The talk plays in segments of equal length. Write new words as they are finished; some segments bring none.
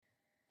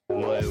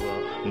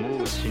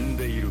もう死ん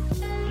でいる。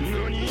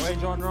何？ Hey,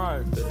 John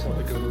Rowe. The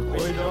topic of the We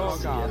do a podcast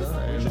podcast. together We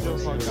and should do a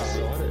honestly, I'm podcast.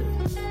 excited.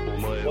 お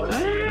前はも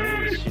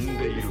う死ん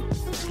でいる。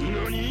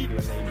何？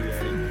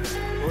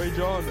 Hey,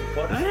 John.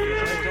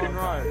 Hey, John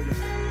Rowe.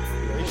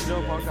 We should do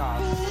a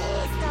podcast.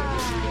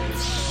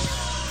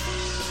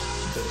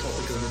 The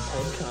topic of the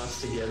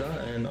podcast together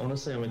and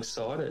honestly, I'm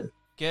excited.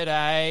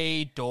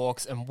 G'day,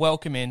 dorks, and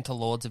welcome into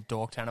Lords of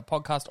Dorktown, a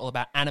podcast all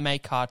about anime,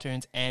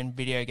 cartoons, and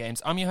video games.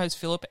 I'm your host,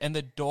 Philip, and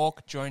the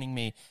dork joining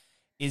me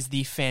is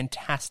the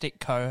fantastic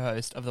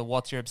co-host of the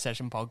What's Your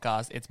Obsession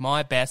podcast. It's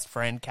my best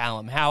friend,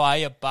 Callum. How are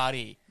you,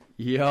 buddy?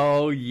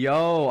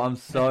 Yo, I'm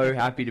so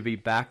happy to be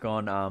back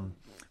on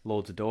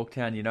Lords of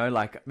Dorktown, you know,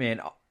 like,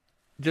 man,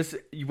 just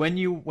when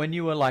you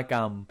were like,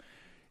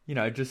 you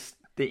know, just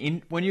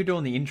when you're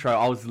doing the intro,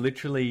 I was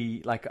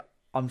literally like,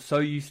 I'm so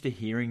used to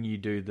hearing you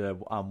do the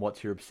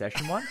What's Your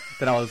Obsession one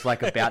that I was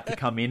like about to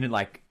come in and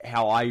like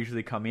how I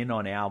usually come in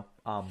on our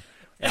pod.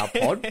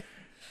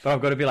 But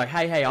I've got to be like,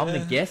 hey, I'm the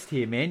guest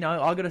here, man.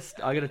 I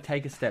gotta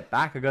take a step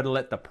back. I gotta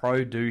let the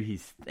pro do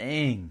his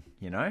thing,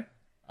 you know?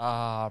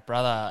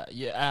 Brother,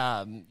 you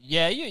are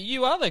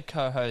the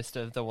co-host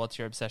of the What's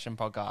Your Obsession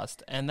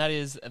podcast, and that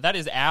is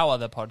our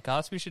other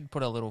podcast. We should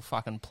put a little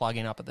fucking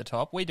plug-in up at the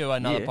top. We do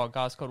another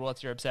podcast called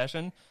What's Your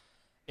Obsession.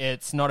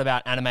 It's not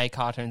about anime,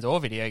 cartoons, or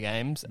video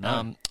games.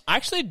 No. I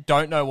actually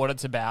don't know what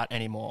it's about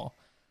anymore.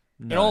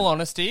 No. In all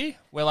honesty,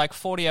 we're like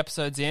 40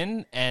 episodes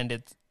in,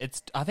 and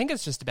it's. I think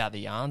it's just about the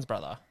yarns,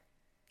 brother.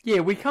 Yeah,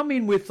 we come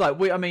in with like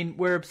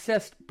we're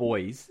obsessed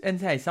boys,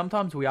 and hey,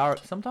 sometimes we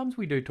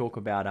do talk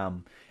about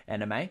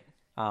anime,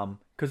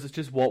 because it's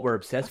just what we're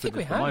obsessed with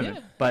at the moment.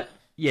 Yeah. But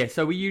yeah,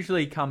 so we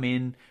usually come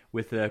in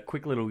with a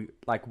quick little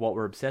like what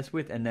we're obsessed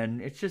with, and then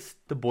it's just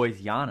the boys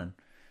yarning,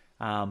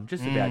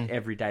 just about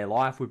everyday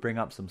life. We bring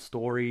up some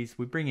stories.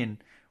 We bring in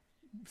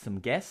some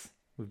guests.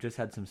 We've just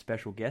had some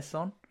special guests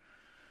on.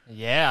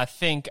 Yeah, I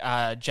think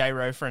J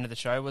Rowe, friend of the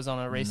show, was on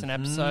a recent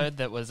episode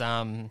that was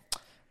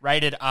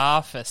rated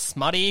R for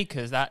smutty,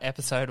 because that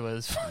episode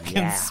was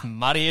fucking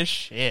smutty as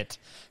shit.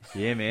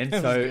 Yeah, man.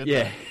 It So was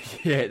good,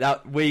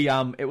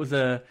 it was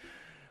I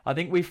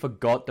think we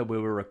forgot that we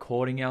were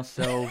recording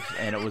ourselves,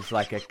 and it was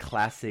like a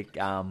classic.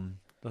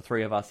 The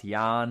three of us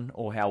yarn,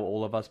 or how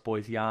all of us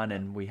boys yarn,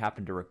 and we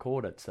happened to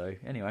record it. So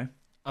anyway,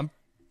 I'm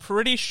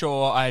pretty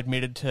sure I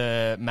admitted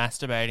to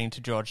masturbating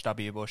to George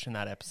W. Bush in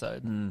that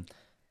episode.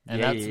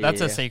 And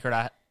that's a secret.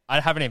 I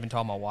haven't even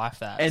told my wife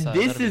that. And so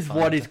this that'll be is fun.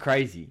 what is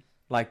crazy.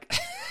 Like,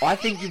 I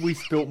think we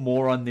spilt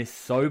more on this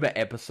sober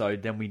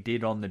episode than we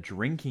did on the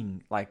drink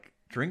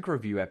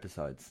review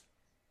episodes.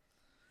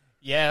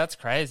 Yeah, that's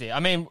crazy. I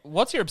mean,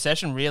 What's Your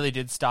Obsession really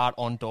did start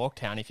on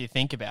Dorktown, if you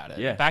think about it.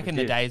 Yeah, back it in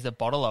the did. days of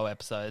Bottle-O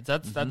episodes.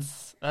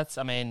 That's.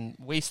 I mean,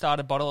 we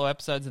started Bottle-O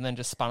episodes and then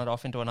just spun it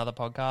off into another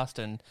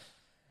podcast. And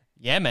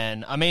yeah,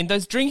 man. I mean,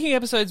 those drinking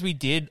episodes we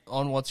did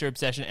on What's Your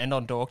Obsession and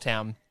on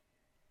Dorktown,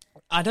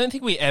 I don't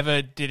think we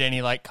ever did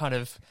any like kind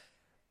of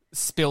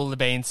spill the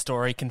beans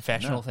story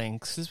confessional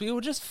things, because we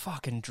were just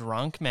fucking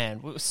drunk,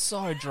 man. We were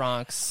so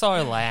drunk,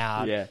 so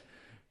loud. Yeah,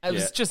 It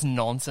was just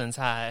nonsense,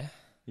 hey?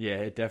 yeah,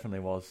 it definitely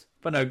was.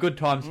 But no, good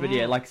times. But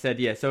yeah, like I said,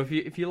 yeah. So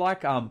if you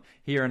like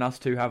hearing us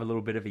two have a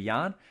little bit of a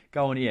yarn,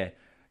 go and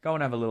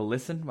have a little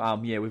listen.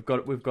 We've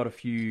got a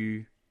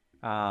few.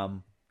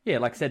 Like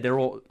I said, they're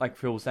all, like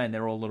Phil was saying,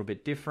 they're all a little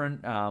bit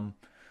different.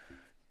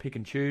 Pick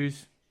and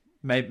choose.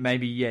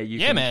 Maybe you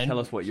can tell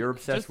us what you're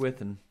obsessed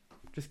with, and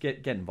just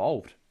get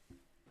involved.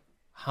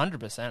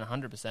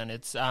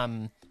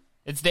 100%.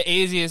 It's the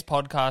easiest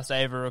podcast I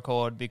ever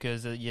record,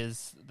 because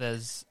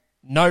there's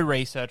no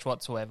research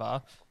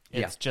whatsoever.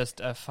 It's just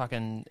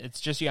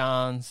it's just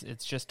yarns,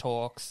 it's just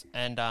talks,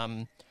 and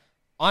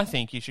I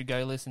think you should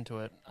go listen to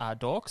it,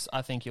 dorks.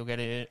 I think you'll get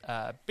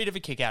a bit of a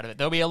kick out of it.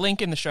 There'll be a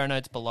link in the show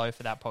notes below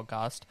for that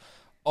podcast.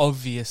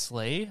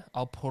 Obviously,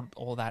 I'll put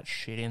all that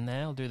shit in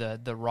there. I'll do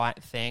the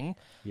right thing.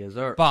 Yes,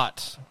 sir.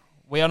 But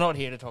we are not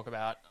here to talk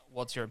about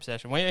What's Your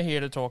Obsession. We are here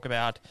to talk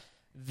about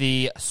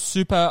the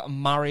Super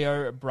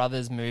Mario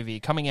Brothers movie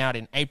coming out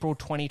in April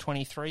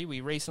 2023. We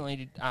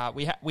recently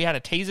we had a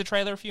teaser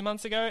trailer a few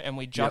months ago, and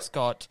we just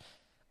got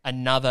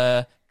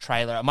another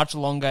trailer, a much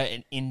longer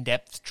and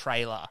in-depth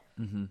trailer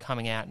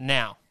coming out.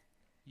 Now,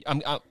 I'm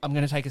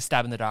going to take a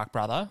stab in the dark,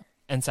 brother,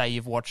 and say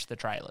you've watched the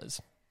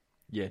trailers.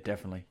 Yeah,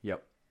 definitely.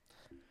 Yep.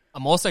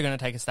 I'm also going to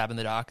take a stab in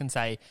the dark and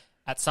say,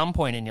 at some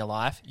point in your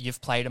life,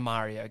 you've played a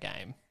Mario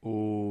game.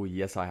 Oh,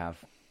 yes, I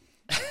have.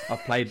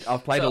 I've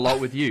played a lot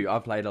with you.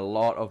 I've played a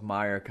lot of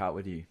Mario Kart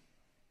with you.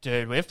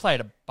 Dude, we've played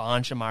a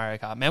bunch of Mario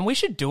Kart. Man, we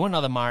should do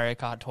another Mario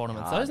Kart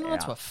tournament. Those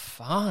nights were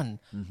fun.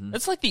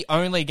 It's like the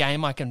only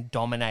game I can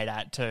dominate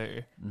at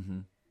too.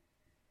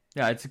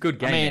 Yeah, it's a good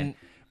game. I mean, man.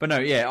 But no,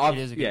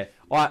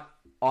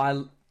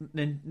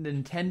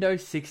 Nintendo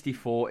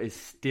 64 is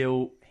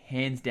still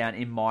hands down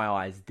in my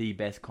eyes the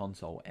best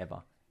console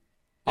ever.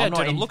 Yeah,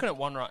 I'm looking at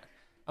one right.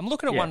 I'm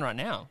looking at one right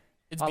now.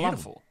 It's I love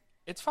beautiful.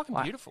 It's fucking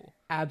beautiful.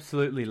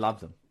 Absolutely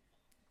love them.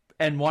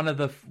 And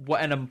a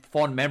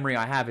fond memory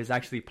I have is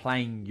actually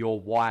playing your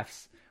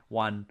wife's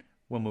one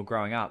when we were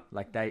growing up.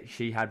 Like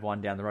she had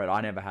one down the road.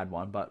 I never had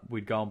one, but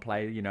we'd go and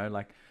play, you know,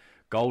 like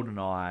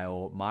GoldenEye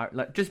or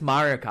just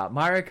Mario Kart.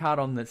 Mario Kart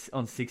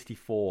on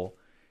 64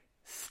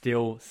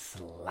 still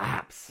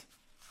slaps.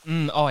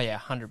 Oh yeah,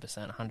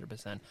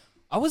 100%.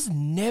 I was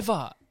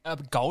never a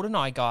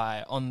GoldenEye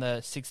guy on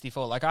the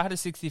 64. Like I had a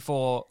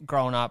 64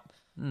 growing up.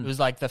 It was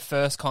like the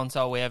first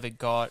console we ever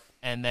got,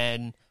 and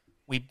then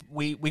we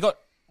got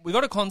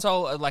a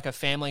console, like a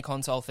family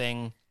console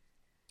thing.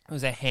 It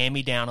was a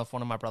hand-me-down of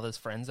one of my brother's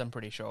friends, I'm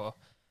pretty sure.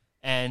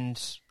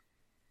 And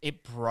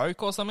it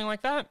broke or something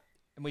like that.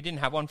 And we didn't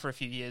have one for a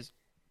few years.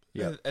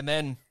 Yeah. And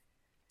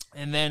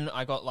then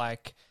I got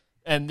like,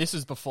 and this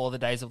was before the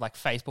days of like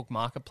Facebook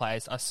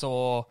Marketplace. I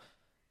saw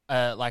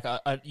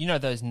you know,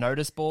 those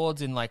notice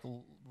boards in like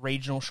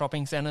regional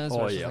shopping centers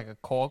where it's just like a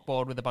cork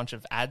board with a bunch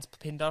of ads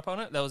pinned up on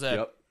it. There was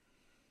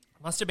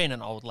must have been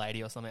an old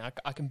lady or something.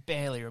 I can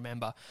barely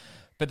remember.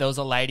 But there was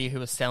a lady who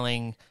was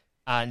selling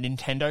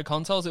Nintendo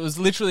consoles. It was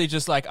literally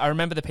just like, I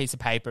remember the piece of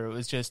paper. It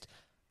was just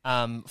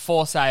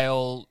for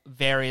sale,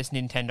 various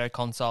Nintendo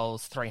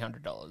consoles,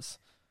 $300.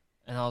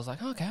 And I was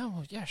like, okay,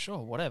 well, yeah, sure,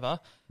 whatever.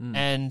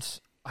 And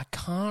I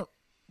can't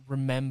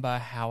remember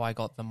how I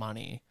got the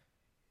money.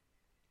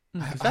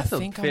 That's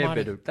a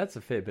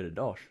fair bit of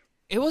dosh.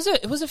 It was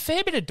a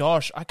fair bit of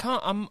dosh.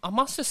 I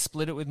must have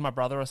split it with my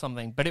brother or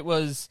something, but it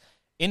was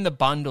in the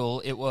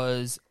bundle. It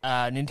was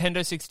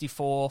Nintendo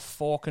 64,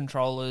 4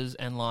 controllers,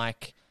 and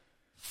like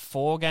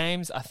 4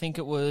 games. I think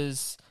it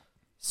was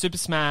Super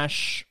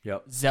Smash,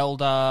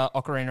 Zelda,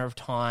 Ocarina of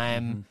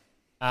Time,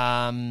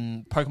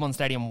 Pokemon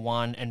Stadium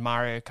 1, and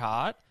Mario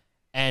Kart.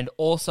 And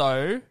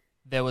also,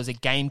 there was a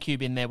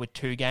GameCube in there with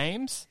 2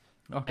 games.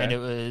 Okay. And it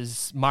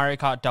was Mario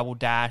Kart Double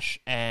Dash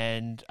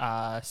and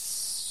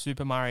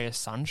Super Mario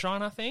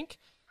Sunshine, I think.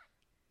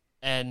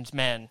 And,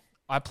 man,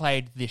 I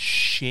played the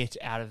shit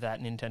out of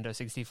that Nintendo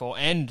 64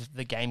 and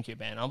the GameCube,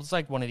 man. I was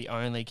like one of the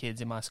only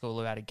kids in my school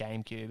who had a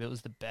GameCube. It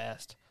was the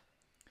best.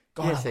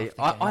 God,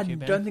 I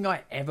don't think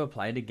I ever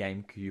played a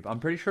GameCube. I'm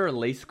pretty sure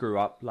Elise grew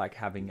up like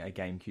having a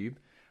GameCube,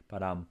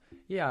 but I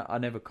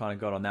never kind of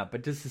got on that.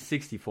 But just the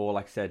 64,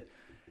 like I said,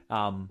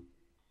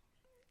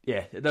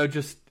 it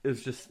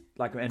was just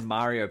like, and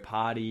Mario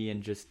Party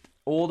and just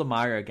all the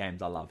Mario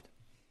games I loved.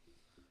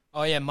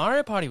 Oh yeah,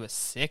 Mario Party was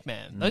sick,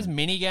 man. Those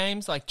mini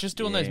games, like just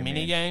doing those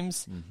mini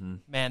games,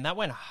 man, that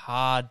went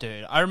hard,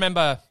 dude. I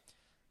remember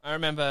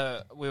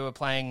we were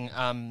playing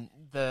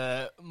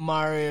the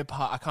Mario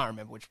Party. I can't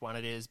remember which one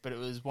it is, but it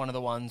was one of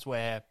the ones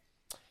where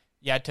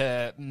you had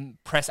to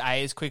press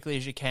A as quickly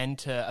as you can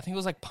to, I think it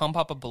was like pump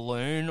up a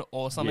balloon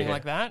or something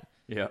like that.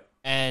 Yeah.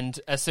 And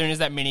as soon as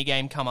that mini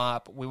game come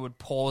up, we would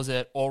pause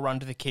it or run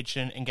to the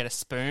kitchen and get a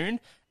spoon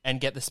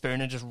and get the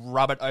spoon and just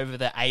rub it over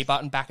the A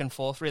button back and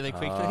forth really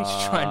quickly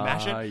to try and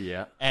mash it.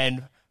 Yeah.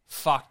 And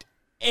fucked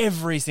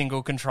every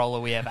single controller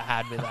we ever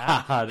had with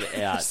that.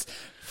 Just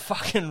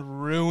fucking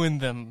ruined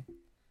them.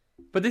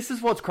 But this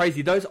is what's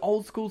crazy. Those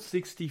old school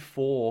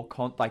 64,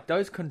 like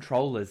those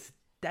controllers,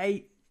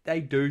 they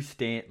do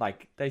stand,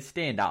 like they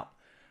stand up.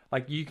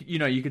 Like you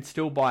know, you could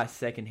still buy a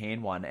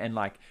second-hand one, and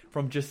like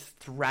from just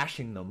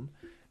thrashing them,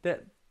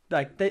 that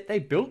like they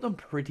built them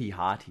pretty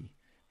hearty.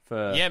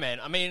 Yeah, man.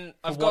 I mean,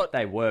 what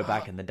they were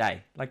back in the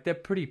day. Like they're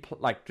pretty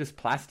like just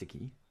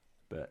plasticky,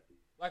 but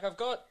like I've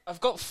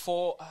got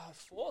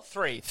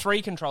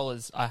three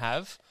controllers I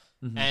have,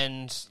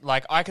 and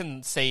like I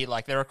can see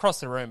like they're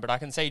across the room, but I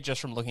can see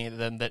just from looking at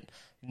them that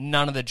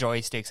none of the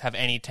joysticks have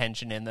any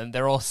tension in them.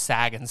 They're all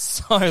sagging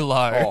so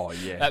low. Oh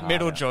yeah, that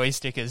middle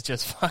joystick is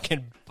just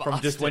fucking busted.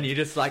 From just when you're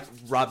just like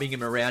rubbing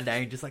him around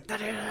and just like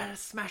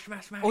smash.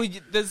 Or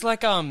there's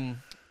like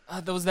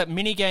there was that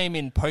mini game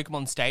in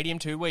Pokemon Stadium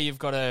too, where you've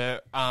got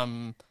to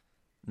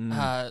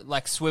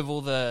like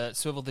swivel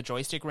the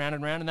joystick round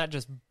and round, and that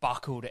just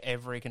buckled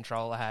every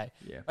controller. Hey,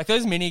 like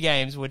those mini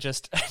games were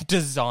just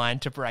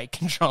designed to break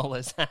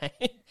controllers.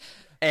 Hey,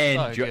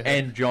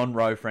 and John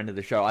Rowe, friend of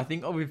the show. I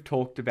think we've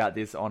talked about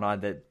this on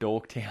either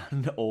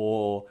Dorktown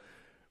or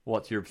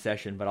What's Your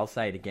Obsession, but I'll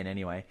say it again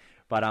anyway.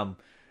 But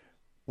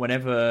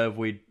whenever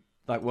we'd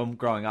like when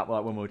growing up,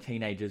 like when we were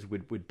teenagers,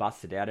 we'd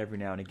bust it out every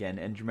now and again.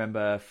 And do you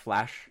remember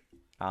Flash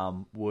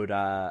would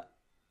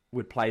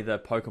play the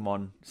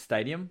Pokemon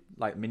Stadium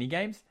like mini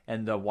games,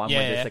 and the one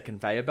where there's a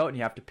conveyor belt and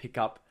you have to pick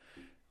up,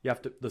 the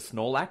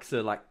Snorlax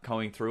are like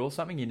going through or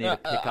something. You need to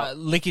pick up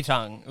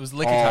Lickitung. It was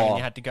Lickitung, and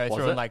you had to go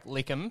through and like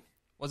lick them.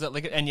 Was it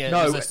Lick? And it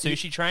was a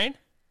sushi train.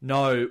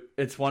 No,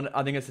 it's one.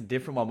 I think it's a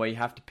different one where you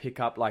have to pick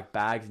up like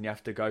bags and you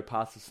have to go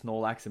past the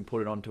Snorlax and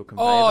put it onto a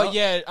conveyor belt. Oh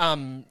yeah,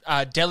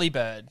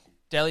 Delibird,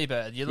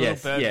 your little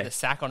bird with a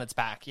sack on its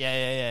back.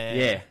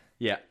 Yeah.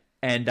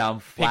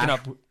 And Flash,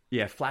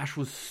 Flash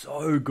was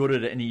so good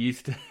at it, and he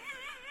used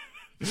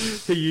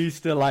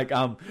to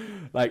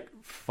like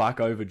fuck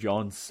over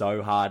John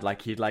so hard.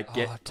 Like he'd like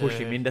push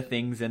him into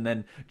things, and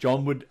then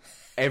John would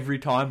every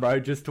time, bro,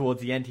 just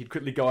towards the end, he'd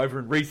quickly go over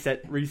and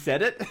reset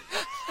it,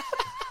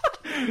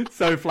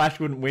 so Flash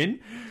wouldn't win.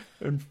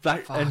 And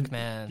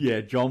man.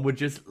 Yeah, John would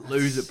just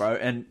lose it, bro,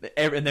 and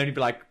then he'd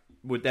be like,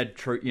 would that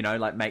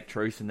like make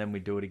truce, and then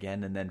we'd do it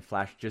again, and then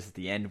Flash just at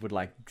the end would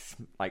like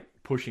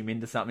push him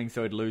into something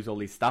so he'd lose all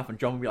his stuff, and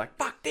John would be like,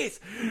 "Fuck this,"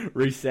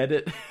 reset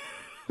it.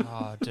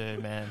 Oh,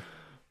 dude, man.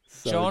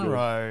 So John good.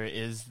 Rowe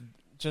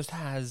just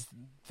has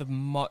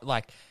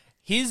like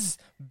his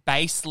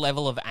base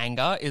level of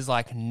anger is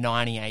like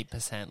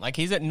 98%. Like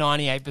he's at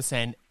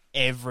 98%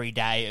 every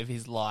day of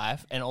his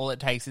life, and all it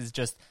takes is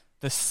just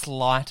the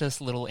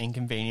slightest little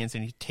inconvenience,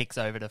 and he ticks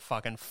over to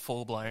fucking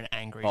full blown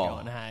angry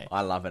John. Hey,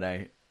 I love it,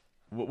 eh?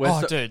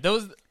 Dude, there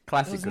was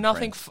classic.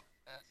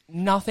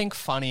 nothing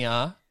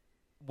funnier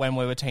when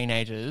we were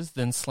teenagers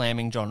than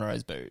slamming John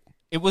Rowe's boot.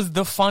 It was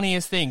the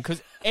funniest thing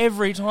because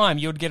every time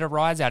you'd get a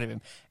rise out of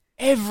him.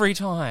 Every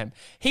time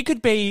he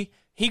could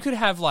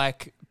have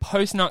like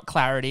post nut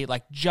clarity,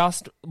 like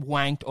just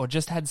wanked or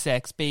just had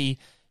sex, be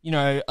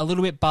a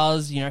little bit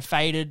buzzed,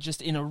 faded,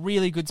 just in a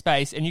really good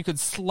space, and you could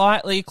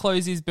slightly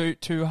close his boot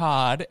too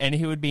hard, and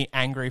he would be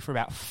angry for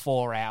about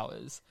 4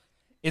 hours.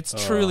 It's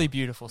truly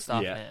beautiful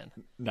stuff, man.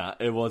 Nah,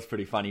 it was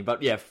pretty funny.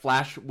 But yeah,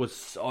 Flash was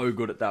so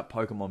good at that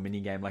Pokemon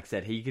minigame. Like I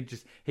said,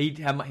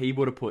 he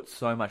would have put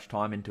so much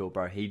time into it,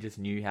 bro. He just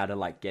knew how to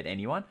like get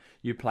anyone.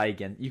 You play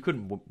again, you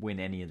couldn't win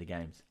any of the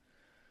games.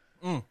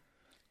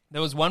 There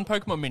was one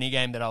Pokemon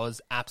minigame that I was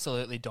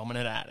absolutely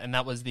dominant at, and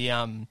that was the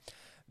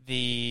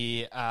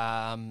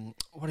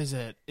what is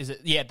it?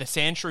 The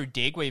Sandshrew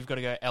dig, where you've got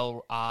to go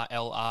LR,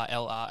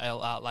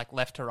 like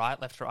left to right,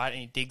 and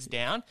he digs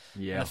down.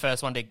 Yeah. And the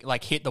first one to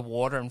like hit the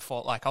water and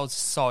fall. Like I was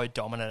so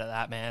dominant at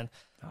that, man.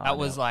 That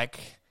was like,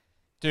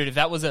 dude, if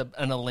that was an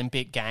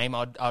Olympic game,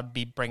 I'd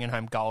be bringing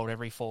home gold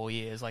every 4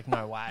 years. Like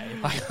no way.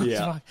 Like,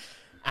 like,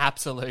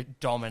 absolute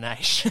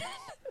domination.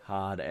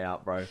 Hard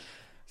out, bro.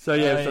 So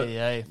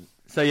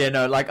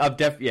yeah, like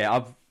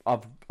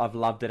I've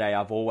loved it.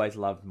 I've always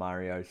loved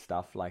Mario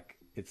stuff. Like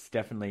it's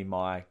definitely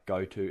my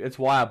go-to. It's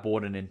why I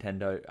bought a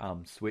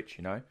Nintendo Switch.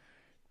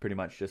 Pretty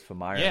much just for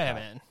Mario. Yeah, Kart.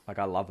 man. Like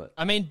I love it.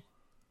 I mean,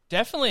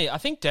 definitely. I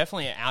think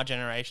definitely our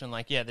generation.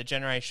 Like the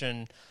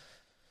generation,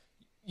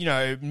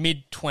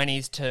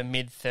 mid-20s to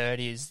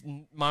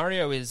mid-30s.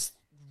 Mario is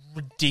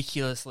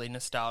ridiculously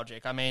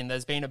nostalgic. I mean,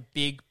 there's been a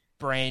big,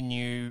 brand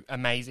new,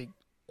 amazing.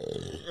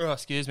 Oh,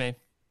 excuse me.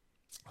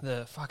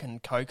 The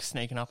fucking Coke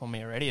sneaking up on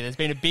me already. There's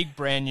been a big,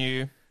 brand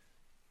new,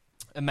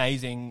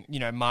 amazing,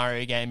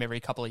 Mario game every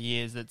couple of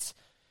years that's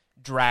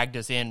dragged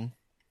us in.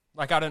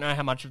 Like, I don't know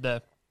how much of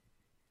the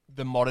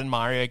modern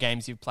Mario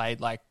games you've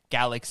played, like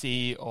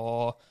Galaxy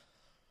or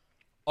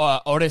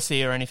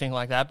Odyssey or anything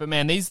like that. But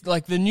man, these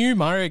like the new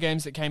Mario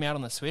games that came out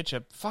on the Switch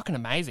are fucking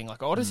amazing.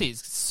 Like Odyssey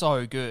is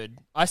so good.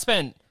 I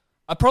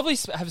probably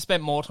have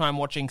spent more time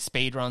watching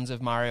speedruns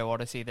of Mario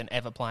Odyssey than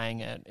ever playing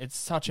it. It's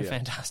such a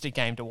fantastic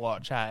game to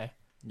watch, hey?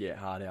 Yeah,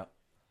 hard out.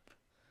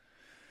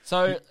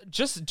 So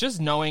just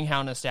knowing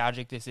how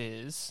nostalgic this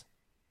is,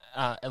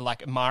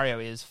 like Mario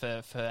is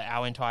for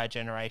our entire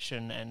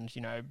generation and,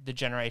 the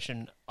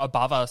generation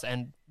above us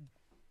and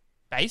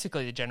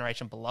basically the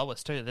generation below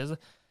us too.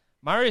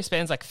 Mario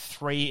spans like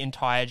 3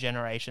 entire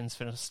generations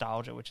for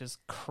nostalgia, which is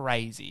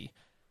crazy.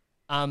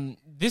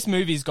 This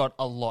movie's got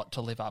a lot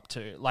to live up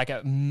to, like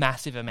a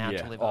massive amount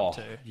to live up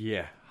to.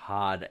 Yeah,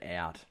 hard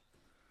out.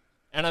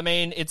 And I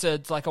mean,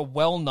 it's like a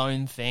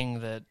well-known thing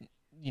that,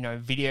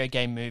 video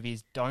game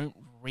movies don't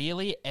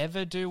really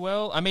ever do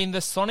well. I mean,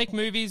 the Sonic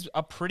movies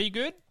are pretty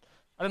good.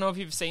 I don't know if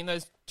you've seen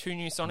those 2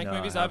 new Sonic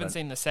movies. I haven't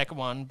seen the second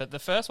one, but the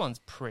first one's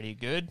pretty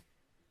good.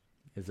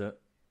 Is it?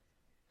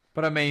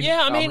 But I mean,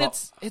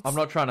 it's I'm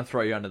not trying to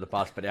throw you under the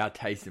bus, but our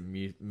taste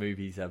in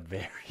movies are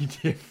very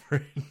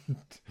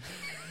different.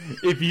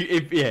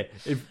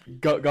 if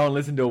go and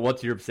listen to a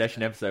What's Your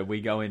Obsession episode, we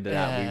go into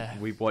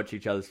that. We watch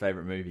each other's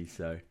favorite movies,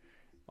 so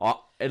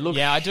it looks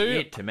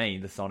shit to me.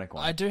 The Sonic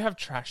one, I do have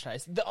trash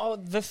taste.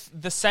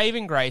 The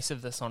saving grace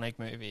of the Sonic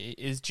movie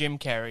is Jim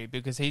Carrey,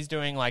 because he's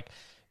doing like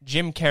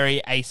Jim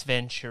Carrey, Ace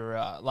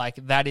Ventura. Like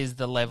that is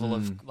the level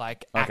of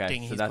like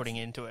acting he's putting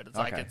into it.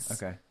 It's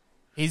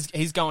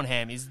He's going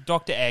ham. He's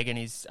Dr. Egg and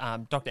he's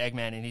Dr.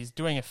 Eggman, and he's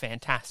doing a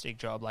fantastic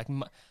job. Like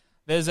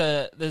there's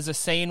a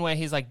scene where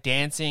he's like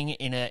dancing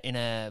in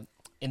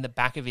the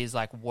back of his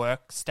like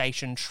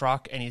workstation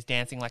truck, and he's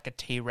dancing like a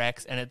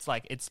T-Rex, and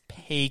it's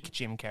peak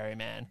Jim Carrey,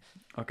 man.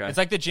 Okay. It's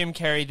like the Jim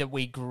Carrey that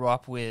we grew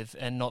up with,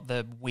 and not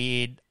the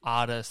weird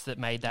artist that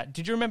made that.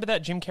 Did you remember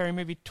that Jim Carrey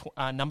movie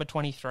number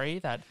 23?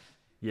 That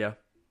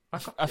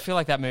I feel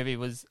like that movie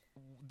was.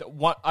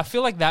 I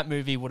feel like that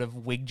movie would have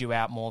wigged you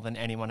out more than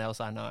anyone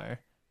else I know. I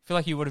feel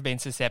like you would have been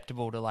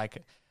susceptible to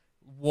like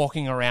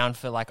walking around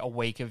for like a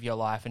week of your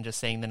life and just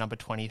seeing the number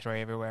 23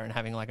 everywhere and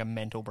having like a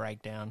mental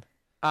breakdown.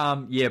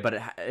 Yeah,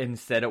 but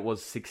instead it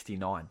was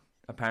 69.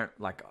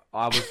 Apparently, like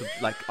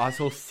I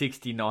saw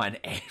 69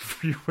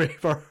 everywhere,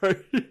 bro.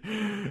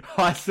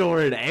 I saw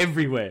it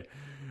everywhere.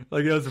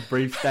 Like there was a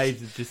brief stage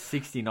that just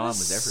 69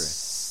 was everywhere.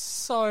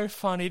 So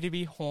funny to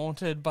be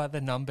haunted by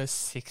the number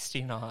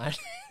 69.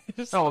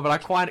 No, but I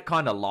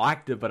kind of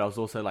liked it, but I was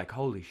also like,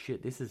 holy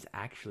shit, this is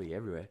actually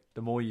everywhere.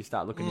 The more you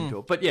start looking into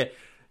it. But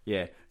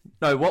yeah.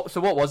 No,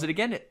 what was it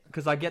again?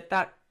 Because I get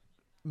that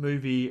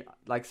movie,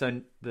 like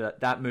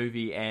that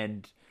movie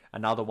and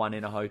another one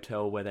in a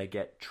hotel where they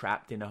get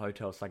trapped in a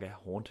hotel. It's like a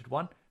haunted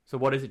one. So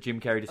what is it? Jim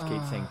Carrey just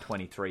keeps saying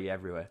 23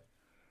 everywhere.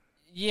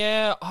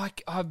 Yeah,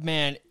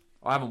 man,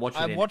 I haven't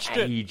watched it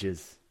in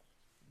ages.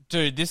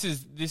 Dude,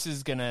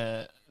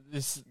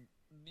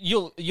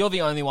 you're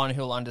the only one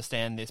who'll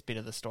understand this bit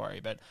of the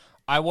story, but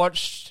I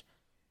watched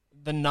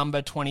the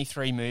number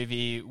 23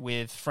 movie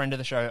with friend of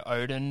the show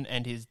Odin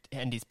and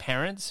his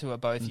parents, who are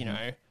both, you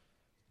know,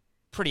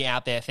 pretty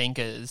out there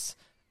thinkers.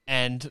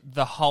 And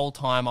the whole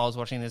time I was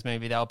watching this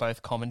movie, they were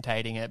both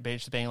commentating it, but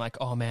just being like,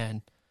 "Oh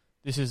man,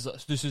 this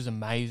is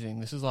amazing.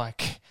 This is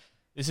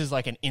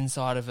like an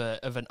inside of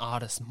an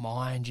artist's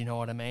mind." You know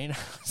what I mean?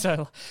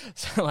 so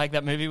like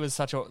that movie was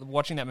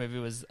watching that movie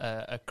was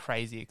a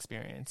crazy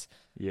experience.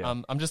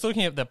 Yeah. I'm just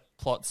looking at the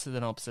plot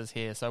synopsis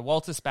here. So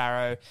Walter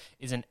Sparrow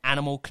is an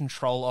animal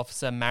control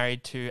officer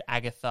married to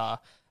Agatha.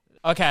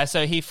 Okay,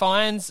 so he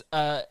finds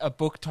a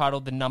book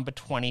titled The Number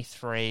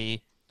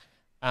 23,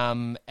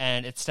 and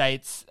it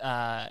states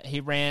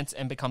he rants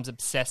and becomes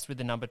obsessed with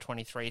the number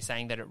 23,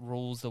 saying that it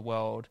rules the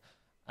world.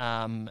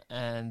 And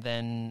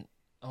then,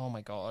 oh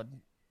my god,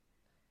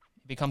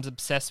 he becomes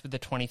obsessed with the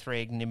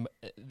 23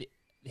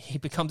 He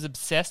becomes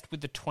obsessed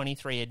with the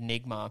 23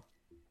 enigma.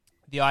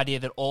 The idea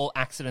that all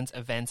accidents,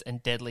 events,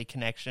 and deadly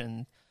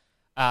connection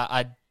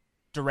are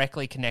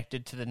directly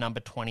connected to the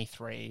number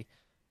 23.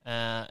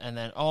 And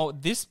then,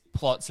 this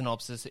plot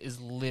synopsis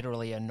is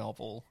literally a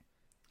novel.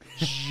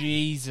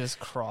 Jesus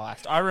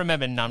Christ. I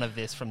remember none of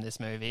this from this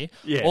movie.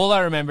 Yeah. All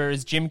I remember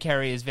is Jim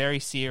Carrey is very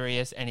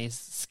serious and he's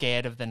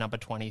scared of the number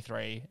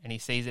 23 and he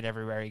sees it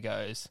everywhere he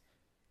goes.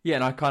 Yeah,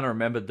 and I kind of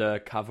remembered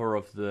the cover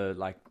of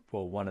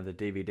one of the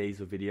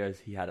DVDs or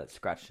videos, he had it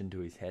scratched into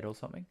his head or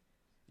something.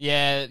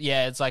 Yeah,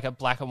 it's like a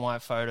black and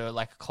white photo,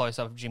 like a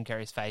close-up of Jim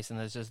Carrey's face, and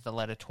there's just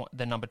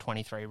the number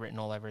 23 written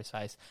all over his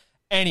face.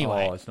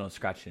 Anyway. Oh, it's not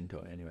scratched into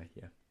it anyway,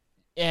 yeah.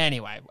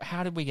 Anyway,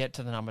 how did we get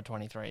to the number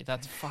 23?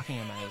 That's fucking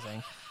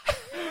amazing.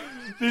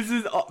 This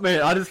is... Oh,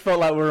 man, I just felt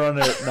like we're on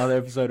another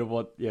episode of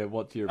What's Your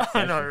Obsession?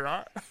 I know,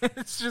 right?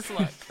 It's just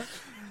like...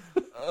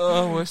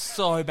 we're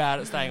so bad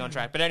at staying on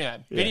track. But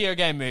anyway, video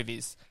game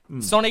movies.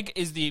 Sonic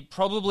is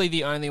probably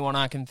the only one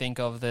I can think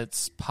of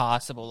that's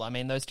passable. I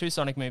mean, those two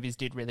Sonic movies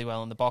did really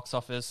well in the box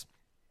office.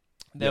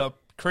 They were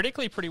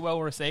critically pretty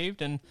well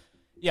received, and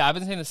I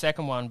haven't seen the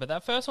second one, but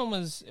that first one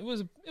was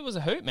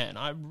a hoot, man.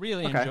 I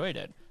really enjoyed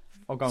it.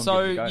 I'll go and give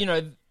it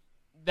a go.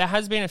 There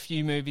has been a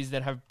few movies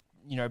that have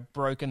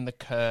broken the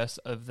curse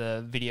of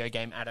the video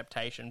game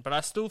adaptation, but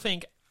I still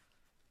think,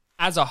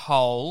 as a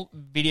whole,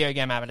 video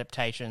game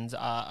adaptations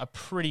are a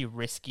pretty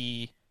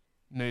risky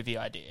movie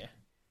idea.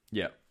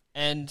 Yeah.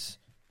 And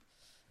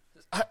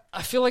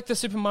I feel like the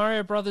Super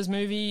Mario Brothers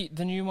movie,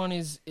 the new one,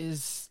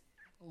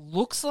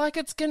 looks like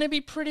it's going to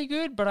be pretty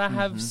good, but I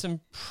have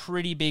some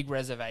pretty big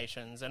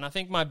reservations. And I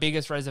think my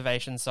biggest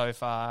reservation so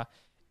far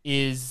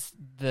is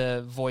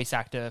the voice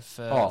actor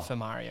for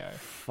Mario.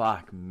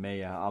 Fuck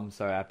me. I'm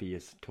so happy you're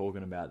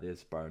talking about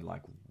this, bro.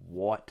 Like,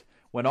 what?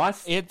 When I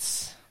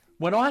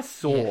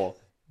saw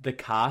the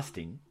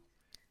casting,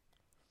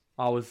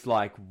 I was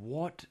like,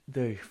 what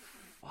the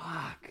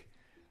fuck?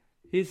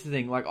 Here's the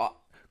thing, like,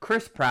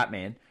 Chris Pratt,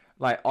 man,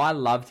 like, I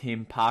loved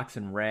him, Parks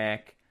and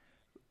Rec,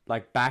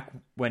 like, back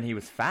when he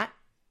was fat.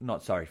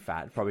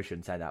 Fat, probably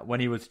shouldn't say that. When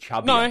he was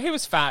chubby. No, he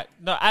was fat.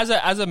 No, as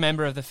a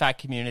member of the fat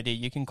community,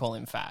 you can call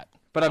him fat.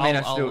 But I mean,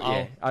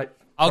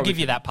 I'll give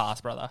you that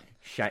pass, brother.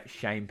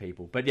 Shame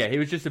people. But yeah, he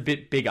was just a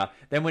bit bigger.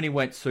 Then when he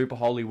went super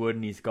Hollywood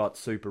and he's got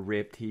super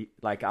ripped,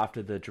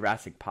 after the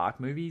Jurassic Park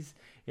movies,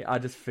 I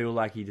just feel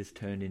like he just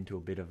turned into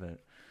a bit of a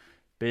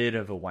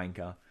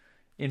wanker.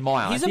 In my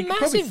eyes. He's a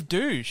massive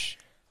douche.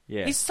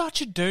 Yeah. He's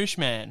such a douche,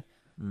 man.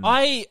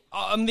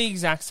 I'm the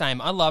exact same.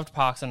 I loved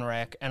Parks and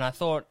Rec, and I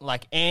thought,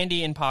 like,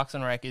 Andy in Parks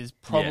and Rec is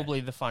probably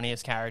the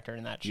funniest character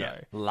in that show. Yeah,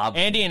 loved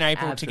Andy and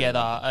April Absolutely. together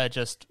are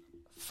just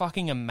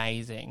fucking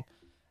amazing.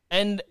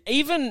 And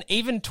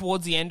even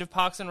towards the end of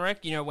Parks and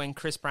Rec, when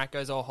Chris Pratt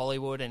goes all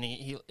Hollywood and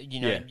he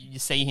you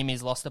see him,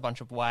 he's lost a bunch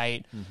of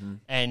weight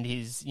and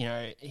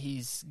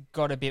he's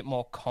got a bit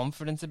more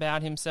confidence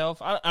about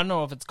himself. I don't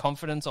know if it's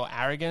confidence or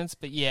arrogance,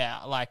 but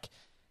like,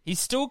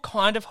 he's still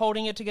kind of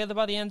holding it together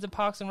by the ends of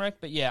Parks and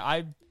Rec. But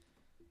I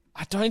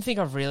don't think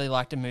I've really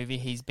liked a movie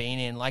he's been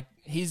in. Like,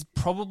 he's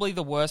probably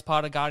the worst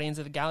part of Guardians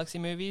of the Galaxy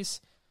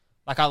movies.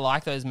 Like, I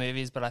like those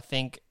movies, but I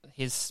think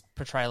his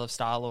portrayal of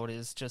Star-Lord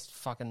is just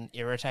fucking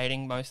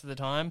irritating most of the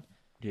time.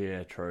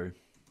 Yeah, true.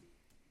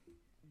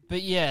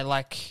 But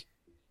like,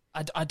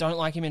 I don't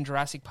like him in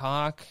Jurassic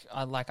Park.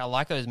 I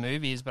like those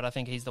movies, but I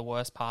think he's the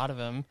worst part of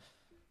them.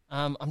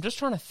 I'm just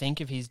trying to think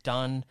if he's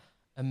done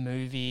a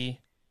movie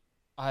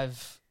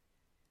I've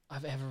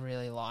ever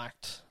really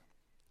liked.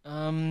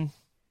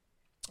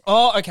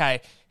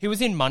 Okay. He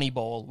was in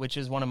Moneyball, which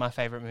is one of my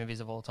favorite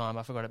movies of all time.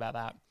 I forgot about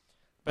that.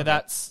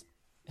 But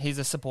he's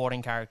a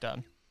supporting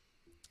character.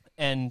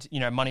 And,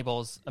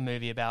 Moneyball's a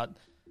movie about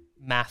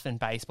math and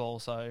baseball,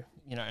 so,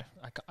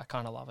 I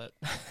kind of love it.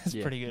 It's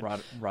pretty good. Right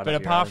but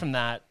apart from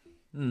that,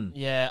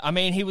 Yeah, I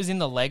mean, he was in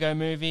the Lego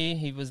movie.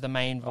 He was the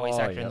main voice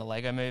actor in yeah. the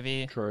Lego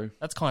movie. True.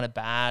 That's kind of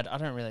bad. I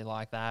don't really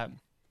like that.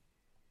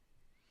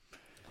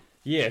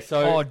 Yeah,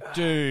 so... Oh,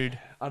 dude.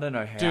 I don't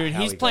know how Dude,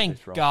 how he's he got playing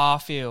this wrong.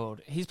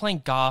 Garfield. He's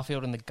playing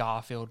Garfield in the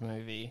Garfield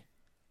movie.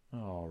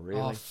 Oh,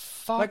 really? Oh,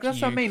 fuck Like, that's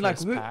you, what I mean. Like,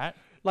 Chris who, Pratt.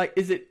 like,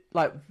 is it...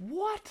 Like,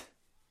 what?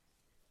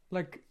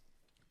 Like,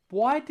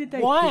 why did they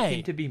Why? pick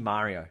him to be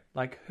Mario?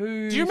 Like,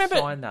 who Do you remember-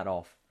 signed that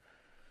off?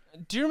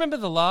 Do you remember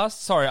the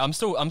last? Sorry, I'm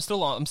still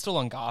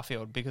on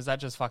Garfield because that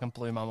just fucking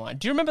blew my mind.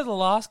 Do you remember the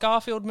last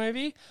Garfield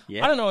movie?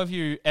 Yeah. I don't know if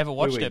you ever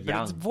watched were it, but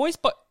young.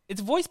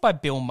 it's voiced by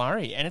Bill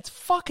Murray, and it's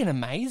fucking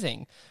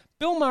amazing.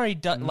 Bill Murray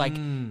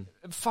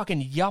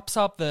fucking yups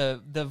up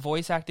the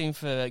voice acting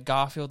for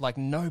Garfield like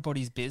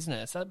nobody's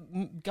business.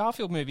 That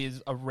Garfield movie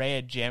is a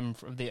rare gem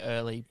from the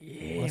early,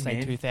 I want to say,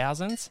 man.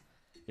 2000s.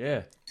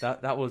 Yeah,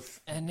 that was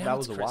And now that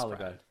it's was a Chris while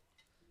Pratt. ago.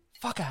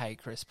 Fuck, I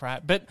hate Chris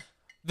Pratt. But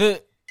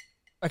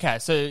okay,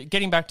 so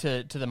getting back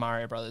to the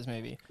Mario Brothers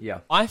movie. Yeah.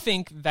 I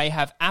think they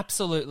have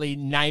absolutely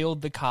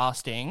nailed the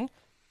casting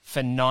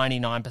for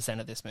 99%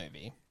 of this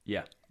movie.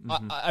 Yeah.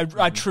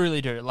 I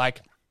truly do.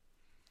 Like,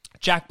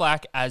 Jack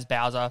Black as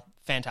Bowser,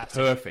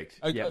 fantastic. Perfect.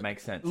 Yeah,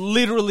 makes sense.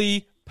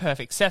 Literally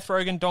perfect. Seth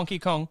Rogen, Donkey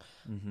Kong,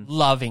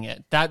 loving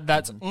it.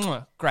 That's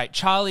great.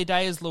 Charlie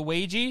Day as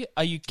Luigi,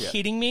 are you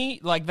kidding me?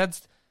 Like,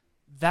 that's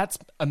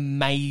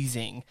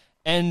amazing.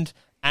 And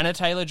Anya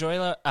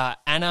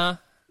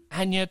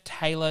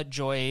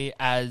Taylor-Joy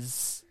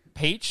as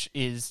Peach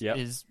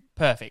is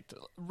perfect.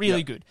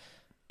 Really good.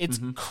 It's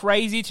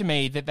crazy to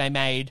me that they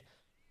made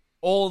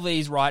all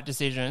these right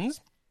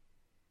decisions,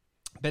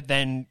 but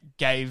then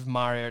gave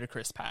Mario to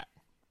Chris Pratt.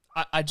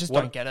 I just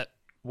don't get it.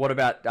 What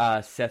about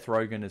Seth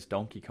Rogen as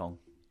Donkey Kong?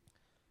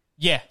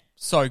 Yeah,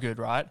 so good,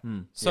 right?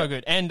 So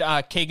good. And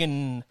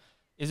Keegan,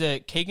 is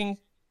it Keegan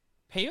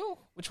Peele?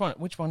 Which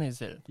one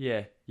is it?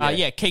 Yeah.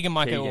 Keegan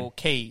Michael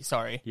Key,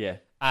 sorry. Yeah.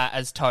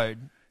 As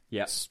Toad.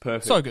 Yeah.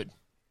 Perfect. So good.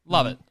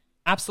 Love it.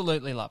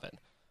 Absolutely love it.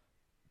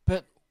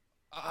 But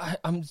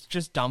I'm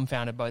just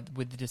dumbfounded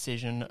with the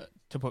decision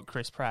to put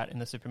Chris Pratt in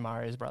the Super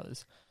Mario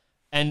Brothers.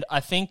 And I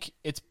think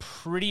it's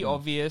pretty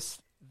obvious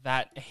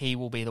that he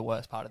will be the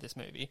worst part of this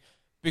movie.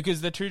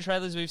 Because the two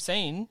trailers we've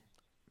seen,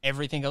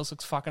 everything else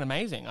looks fucking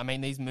amazing. I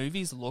mean, these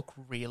movies look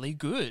really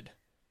good.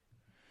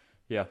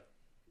 Yeah.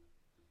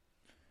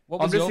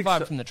 What was your just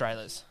vibe from the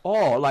trailers?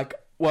 Oh, like,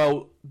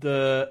 well,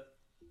 the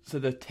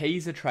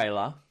teaser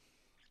trailer,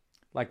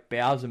 like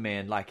Bowser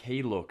Man, like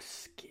he looks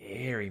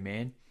scary,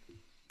 man.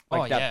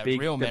 Like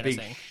real the big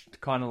menacing.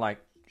 kind of like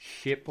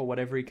ship or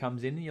whatever he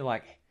comes in, and you're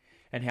like,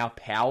 and how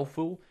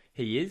powerful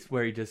he is,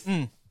 where he just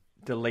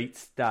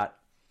deletes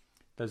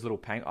those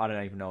little I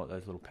don't even know what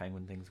those little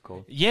penguin things are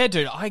called. Yeah,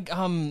 dude. Are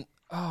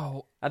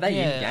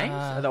they in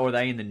games? Or are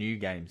they in the new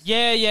games?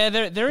 Yeah,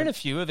 they're in a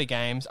few of the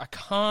games. I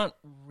can't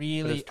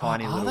really. it's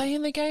tiny are little- they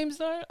in the games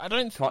though? I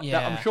don't.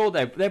 I'm sure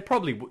they're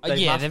probably.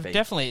 They must they've be.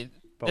 definitely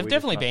But they've we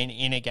just definitely can't- been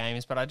in a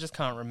games, but I just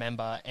can't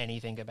remember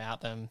anything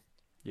about them.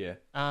 Yeah.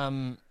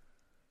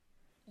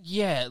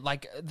 Yeah,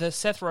 like the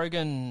Seth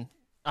Rogen.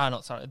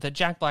 The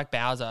Jack Black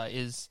Bowser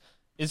is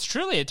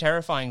truly a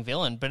terrifying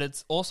villain, but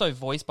it's also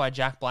voiced by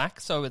Jack Black,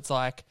 so it's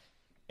like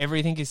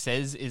everything he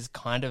says is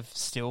kind of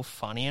still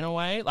funny in a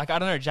way. Like, I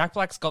don't know, Jack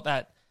Black's still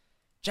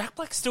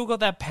got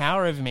that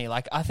power over me.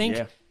 Like, I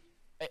think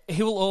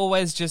he will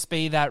always just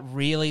be that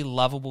really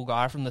lovable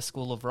guy from the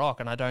School of Rock,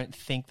 and I don't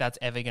think that's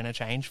ever going to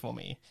change for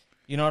me.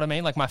 You know what I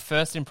mean? Like, my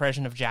first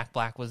impression of Jack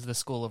Black was the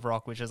School of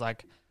Rock, which is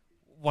like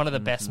one of the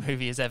best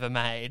movies ever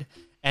made,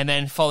 and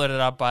then followed it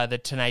up by the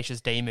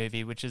Tenacious D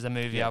movie, which is a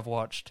movie I've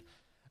watched.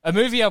 A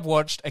movie I've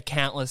watched a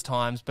countless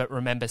times, but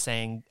remember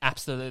seeing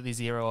absolutely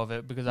zero of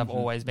it because I've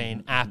always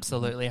been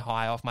absolutely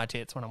high off my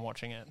tits when I'm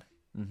watching it.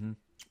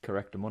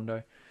 Correct,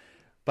 Amundo.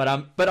 But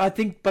I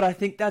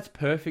think that's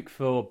perfect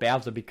for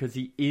Bowser because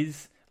he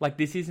is like,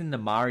 this is in the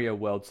Mario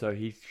world, so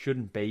he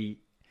shouldn't be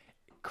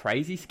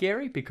crazy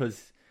scary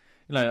because,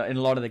 you know, in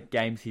a lot of the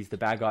games he's the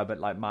bad guy, but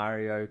like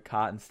Mario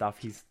Kart and stuff,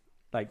 he's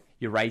like,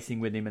 you're racing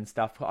with him and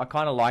stuff. I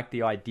kind of like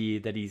the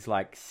idea that he's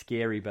like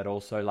scary, but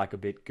also like a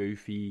bit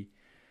goofy.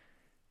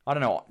 I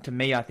don't know. To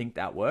me, I think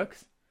that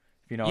works.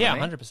 If you know what I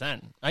mean?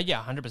 100%.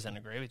 100%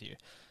 agree with you.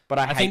 But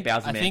I hate think-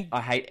 Bowser, I man. think-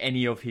 I hate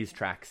any of his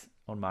tracks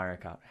on Mario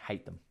Kart.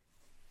 Hate them.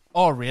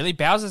 Oh, really?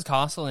 Bowser's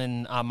Castle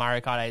in Mario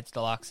Kart 8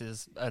 Deluxe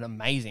is an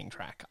amazing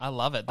track. I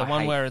love it. The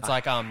one where it's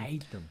like... I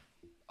hate them.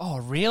 Oh,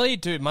 really?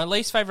 Dude, my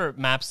least favorite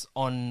maps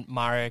on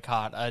Mario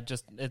Kart are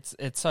just...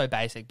 It's so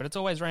basic, but it's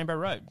always Rainbow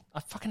Road.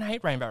 I fucking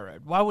hate Rainbow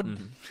Road. Why would...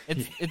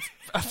 It's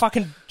a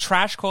fucking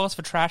trash course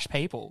for trash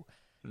people.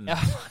 I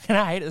fucking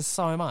hate it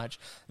so much.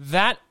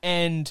 That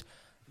and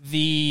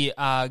the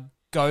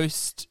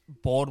Ghost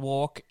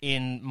Boardwalk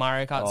in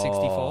Mario Kart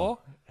 64.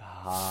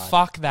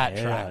 Fuck that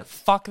track.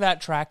 Fuck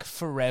that track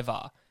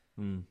forever.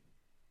 Oh,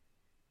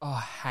 I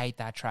hate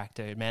that track,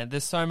 dude, man.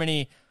 There's so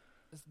many...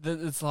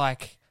 It's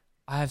like...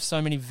 I have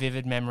so many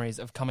vivid memories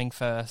of coming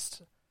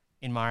first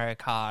in Mario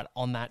Kart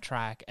on that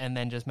track and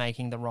then just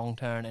making the wrong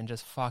turn and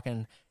just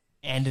fucking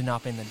ending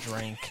up in the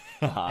drink.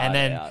 Yeah,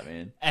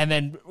 man. And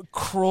then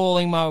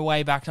crawling my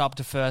way back up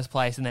to first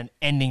place and then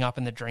ending up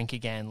in the drink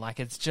again. Like,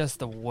 it's just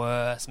the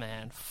worst,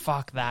 man.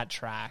 Fuck that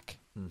track.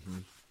 Mm-hmm.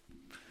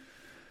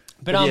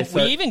 But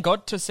we even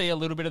got to see a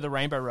little bit of the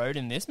Rainbow Road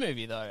in this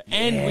movie, though.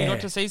 And we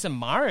got to see some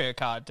Mario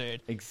Kart,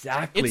 dude.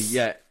 Exactly,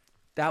 yeah.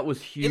 That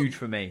was huge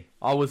for me.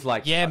 I was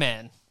like... Yeah,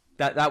 man.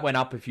 That went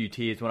up a few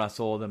tiers when I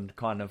saw them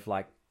kind of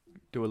like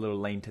do a little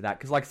lean to that.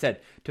 Because like I said,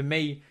 to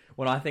me,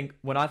 when I think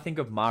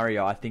of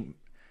Mario, I think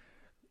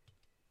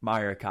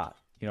Mario Kart.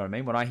 You know what I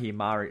mean? When I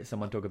hear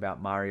someone talk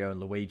about Mario and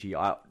Luigi,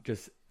 I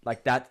just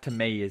like that to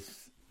me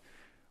is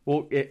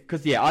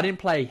because I didn't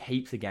play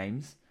heaps of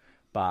games,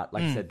 but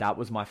like I said, that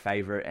was my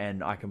favorite,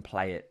 and I can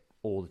play it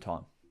all the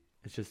time.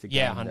 It's just a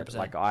game 100%. that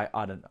like I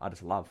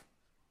just love.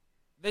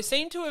 They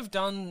seem to have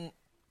done.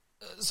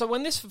 So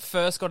when this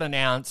first got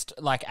announced,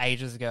 like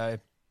ages ago,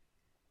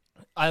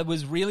 I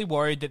was really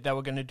worried that they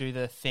were going to do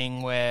the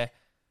thing where,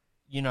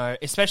 you know,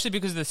 especially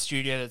because of the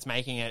studio that's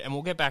making it, and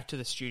we'll get back to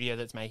the studio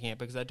that's making it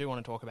because I do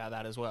want to talk about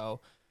that as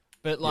well.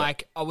 But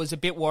like, I was a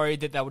bit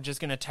worried that they were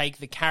just going to take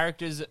the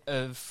characters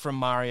from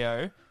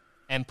Mario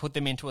and put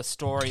them into a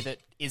story that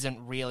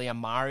isn't really a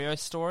Mario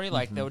story.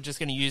 Like they were just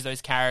going to use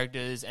those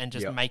characters and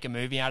just make a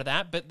movie out of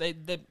that. But they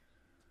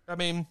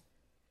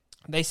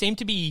seem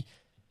to be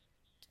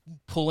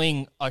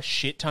pulling a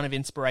shit ton of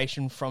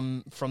inspiration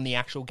from the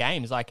actual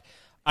games. Like,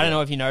 I don't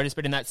know if you noticed,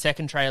 but in that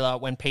second trailer,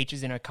 when Peach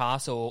is in her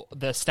castle,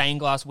 the stained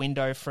glass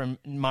window from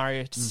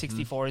Mario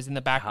 64 is in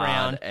the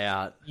background. Hard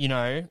out. You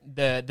know,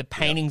 the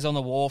paintings on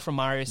the wall from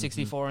Mario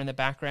 64 in the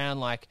background.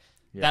 Like,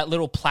 that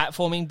little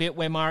platforming bit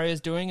where Mario's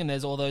doing, and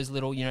there's all those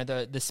little, you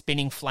know, the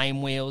spinning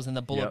flame wheels and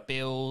the bullet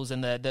bills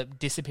and the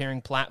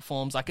disappearing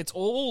platforms. Like, it's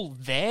all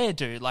there,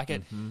 dude. Like,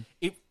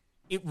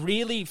 it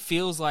really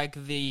feels like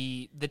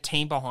the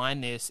team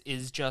behind this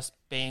is just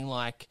being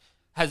like,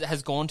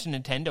 has gone to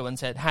Nintendo and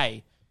said,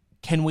 hey,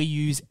 can we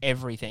use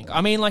everything?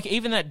 I mean, like,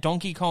 even that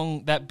Donkey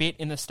Kong, that bit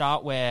in the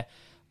start where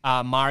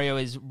Mario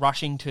is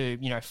rushing to,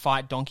 you know,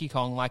 fight Donkey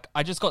Kong, like,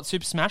 I just got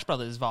Super Smash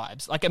Brothers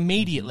vibes. Like,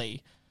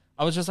 immediately.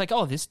 I was just like,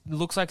 oh, this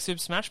looks like Super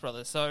Smash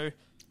Brothers. So,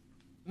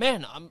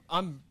 man,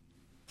 I'm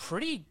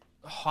pretty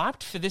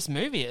hyped for this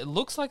movie. It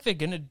looks like they're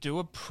going to do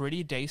a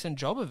pretty decent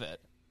job of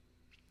it.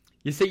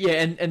 You see,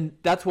 yeah, and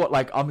that's what,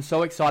 like, I'm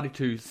so excited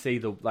to see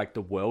the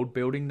world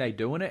building they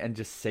do in it and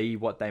just see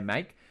what they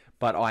make.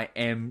 But I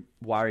am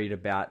worried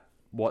about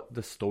what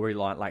the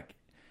storyline, like,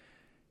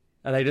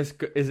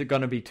 is it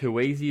going to be too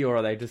easy, or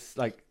are they just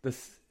like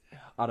this?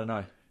 I don't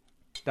know.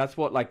 That's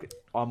what, like,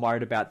 I'm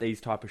worried about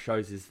these type of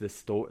shows is the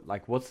story.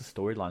 Like, what's the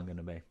storyline going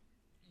to be?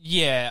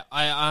 Yeah,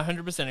 I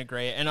 100%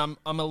 agree, and I'm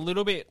a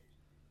little bit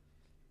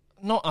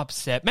not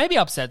upset. Maybe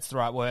upset's the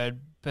right word.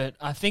 But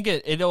I think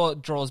it all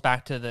draws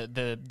back to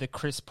the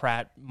Chris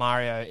Pratt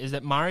Mario, is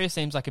that Mario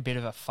seems like a bit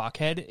of a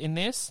fuckhead in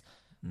this.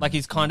 Like,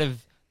 he's kind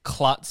of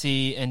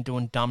klutzy and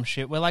doing dumb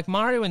shit, where, like,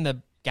 Mario in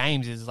the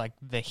games is, like,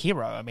 the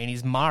hero. I mean,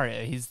 he's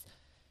Mario. He's,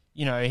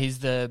 you know, he's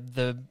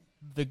the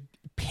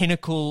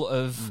pinnacle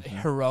of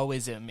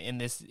heroism in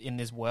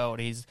this world.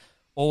 He's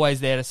always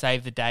there to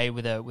save the day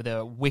with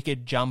a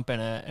wicked jump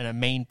and a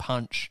mean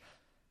punch.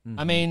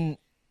 I mean...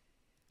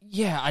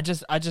 Yeah, I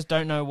just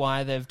don't know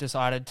why they've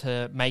decided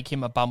to make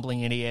him a bumbling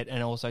idiot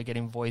and also get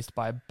him voiced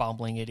by a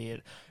bumbling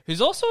idiot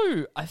who's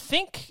also, I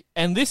think,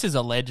 and this is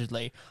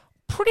allegedly,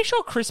 pretty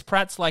sure Chris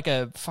Pratt's like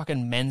a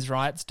fucking men's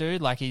rights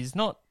dude. Like, he's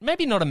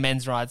maybe not a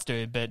men's rights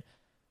dude, but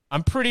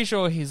I'm pretty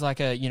sure he's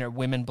like a, you know,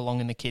 women belong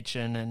in the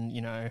kitchen, and,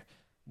 you know,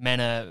 men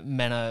are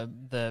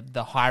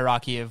the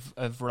hierarchy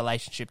of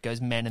relationship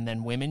goes men and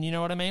then women. You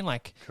know what I mean?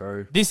 Like,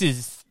 true. This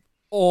is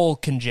all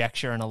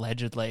conjecture and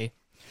allegedly.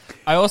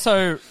 I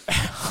also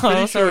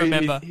sure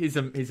remember he's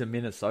a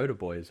Minnesota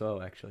boy as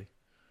well, actually.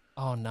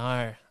 Oh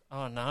no!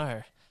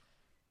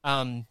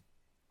 I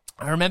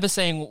remember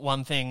seeing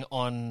one thing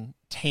on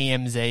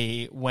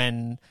TMZ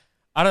when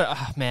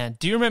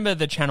do you remember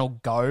the channel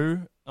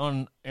Go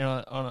on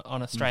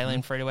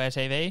Australian free-to-air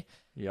TV?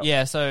 Yep.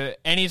 Yeah. So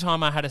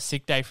anytime I had a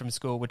sick day from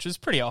school, which was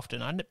pretty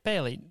often, I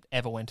barely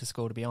ever went to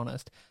school, to be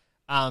honest.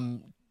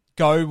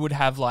 Go would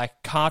have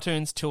like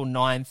cartoons till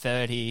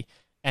 9:30.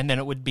 And then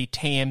it would be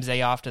TMZ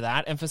after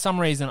that. And for some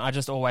reason, I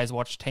just always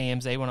watched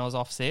TMZ when I was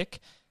off sick.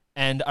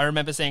 And I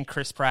remember seeing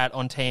Chris Pratt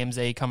on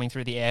TMZ coming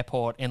through the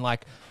airport in,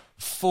 like,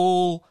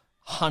 full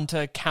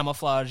hunter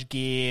camouflage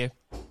gear,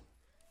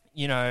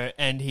 you know,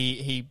 and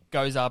he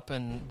goes up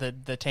and the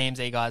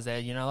TMZ guys there,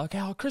 you know, like,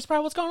 oh, Chris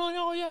Pratt, what's going on?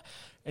 Oh, yeah.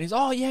 And he's,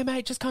 oh, yeah,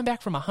 mate, just come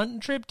back from a hunting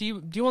trip. Do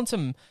you want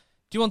some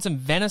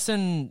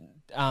venison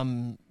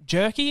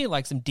jerky,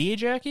 like some deer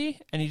jerky?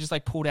 And he just,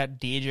 like, pulled out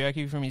deer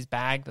jerky from his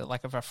bag, that,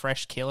 like, of a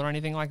fresh kill or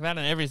anything like that.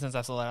 And ever since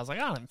I saw that, I was like,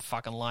 I don't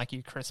fucking like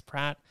you, Chris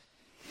Pratt.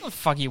 What the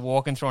fuck are you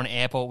walking through an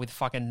airport with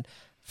fucking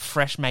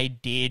fresh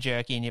made deer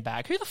jerky in your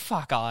bag? Who the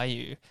fuck are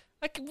you?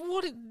 Like,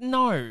 what?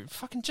 No,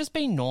 fucking just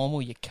be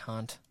normal, you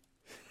cunt.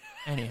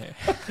 Anywho.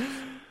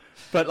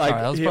 But,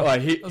 like, sorry,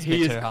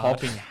 he is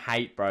popping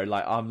hate, bro.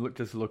 Like, I'm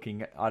just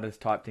looking, I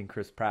just typed in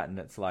Chris Pratt, and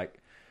it's like,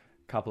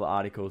 couple of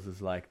articles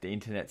is like the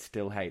internet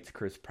still hates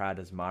Chris Pratt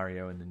as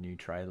Mario in the new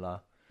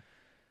trailer.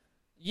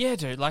 Yeah,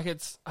 dude. Like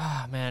it's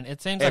man, it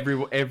seems like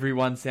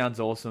everyone sounds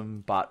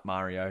awesome but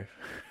Mario.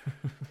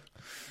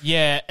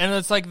 yeah, and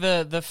it's like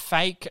the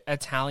fake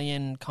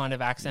Italian kind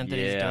of accent that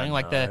he's doing,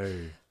 like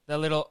the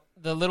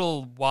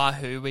little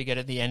wahoo we get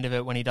at the end of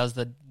it when he does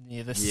the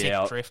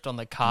sick drift on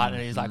the cart,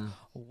 and he's like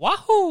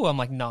wahoo. I'm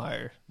like,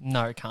 no,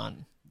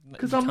 can't.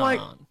 Because I'm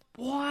like,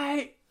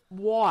 why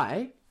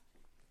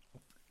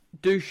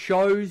do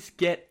shows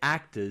get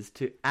actors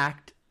to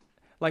act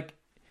like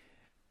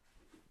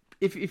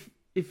if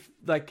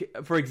like,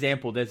 for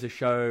example, there's a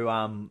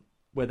show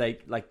where they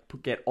like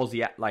get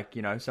Aussie, like,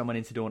 you know, someone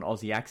needs to do an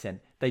Aussie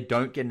accent. They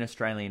don't get an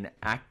Australian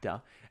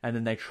actor, and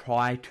then they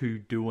try to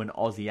do an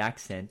Aussie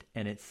accent,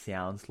 and it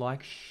sounds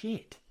like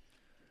shit.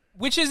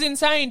 Which is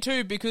insane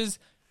too, because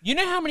you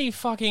know how many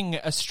fucking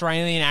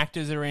Australian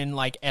actors are in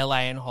like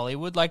LA and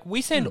Hollywood? Like,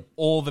 we send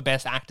all the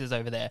best actors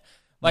over there.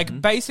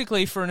 Like,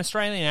 basically, for an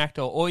Australian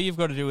actor, all you've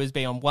got to do is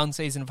be on one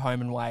season of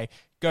Home and Away,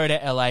 go to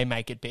LA,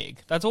 make it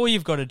big. That's all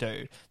you've got to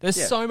do.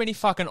 There's so many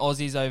fucking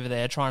Aussies over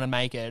there trying to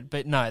make it,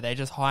 but no, they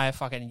just hire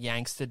fucking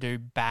Yanks to do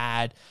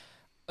bad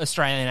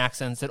Australian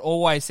accents that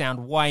always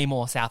sound way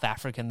more South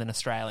African than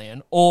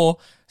Australian, or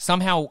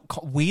somehow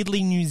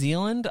weirdly New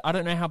Zealand. I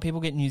don't know how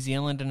people get New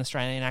Zealand and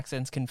Australian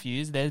accents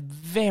confused. They're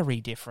very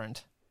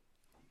different.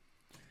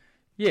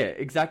 Yeah,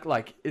 exactly.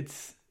 Like,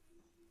 it's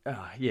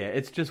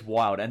just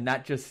wild, and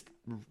that just...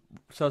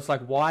 So it's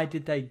like, why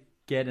didn't they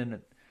get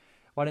an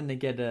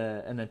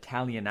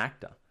Italian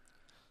actor?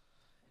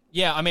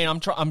 Yeah, I mean,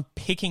 I'm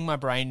picking my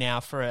brain now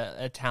for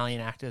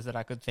Italian actors that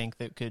I could think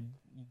that could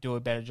do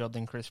a better job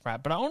than Chris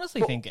Pratt. But I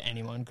honestly think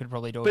anyone could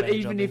probably do a better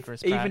job than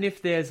Chris Pratt. Even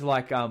if there's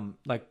like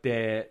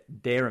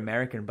they're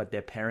American but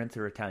their parents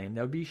are Italian,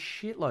 there'll be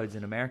shitloads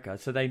in America,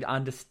 so they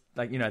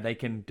like, you know, they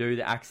can do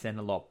the accent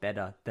a lot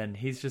better than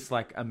he's just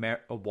like a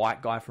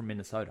white guy from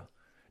Minnesota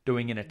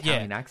doing an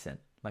Italian accent.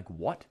 Like,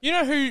 what? You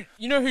know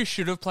who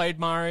should have played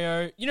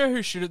Mario? You know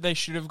who they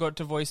should have got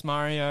to voice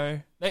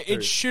Mario?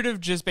 It should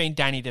have just been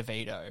Danny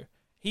DeVito.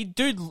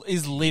 Dude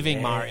is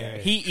living Mario.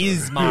 He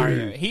is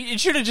Mario. It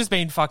should have just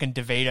been fucking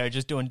DeVito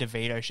just doing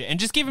DeVito shit, and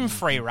just give him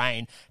free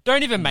reign.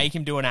 Don't even make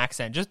him do an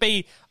accent. Just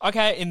be,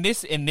 okay, in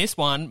this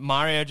one,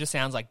 Mario just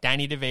sounds like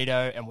Danny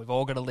DeVito, and we've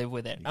all got to live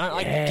with it.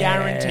 I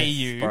guarantee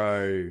you,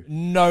 bro,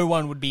 no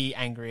one would be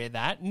angry at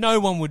that. No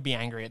one would be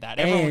angry at that.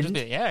 Everyone would just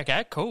be, yeah,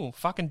 okay, cool,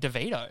 fucking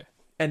DeVito.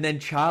 And then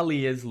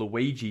Charlie as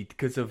Luigi,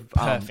 because of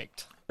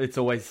perfect. It's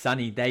Always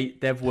Sunny.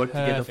 They've worked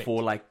together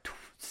for like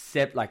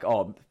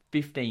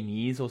 15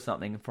 years or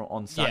something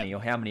on Sunny,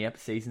 or how many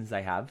seasons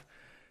they have.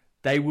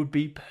 They would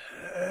be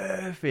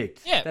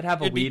perfect. Yeah, they'd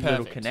have a weird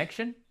little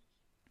connection.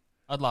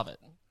 I'd love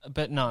it,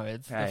 but no,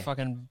 it's the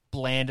fucking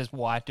blandest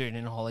white dude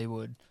in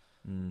Hollywood.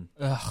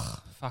 Ugh,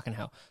 fucking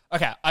hell.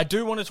 Okay, I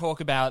do want to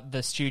talk about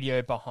the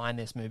studio behind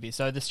this movie.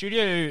 So the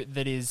studio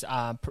that is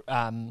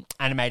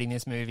animating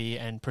this movie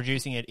and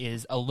producing it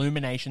is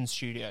Illumination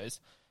Studios.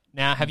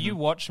 Now, have you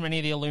watched many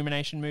of the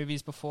Illumination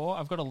movies before?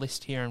 I've got a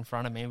list here in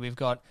front of me. We've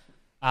got,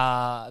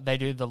 they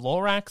do The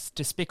Lorax,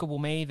 Despicable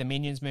Me, the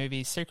Minions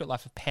movies, Secret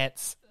Life of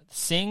Pets,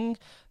 Sing.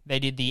 They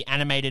did the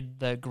animated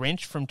The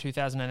Grinch from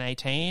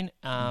 2018.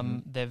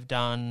 They've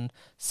done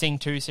Sing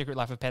 2, Secret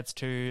Life of Pets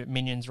 2,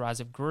 Minions Rise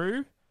of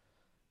Gru.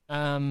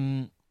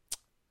 Do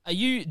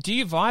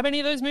you vibe any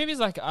of those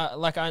movies?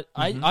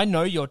 I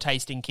know your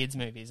taste in kids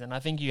movies, and I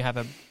think you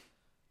have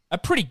a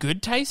pretty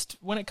good taste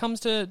when it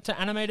comes to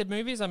animated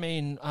movies. I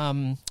mean,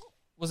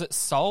 was it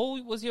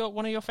Soul? Was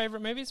one of your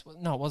favorite movies?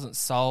 No, it wasn't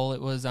Soul.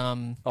 It was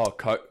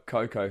Coco.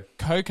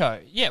 Coco,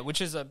 yeah, which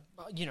is a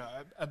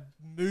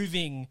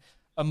moving,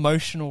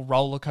 emotional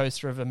roller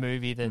coaster of a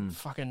movie that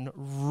fucking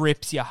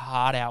rips your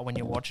heart out when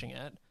you're watching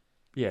it.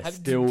 Yeah,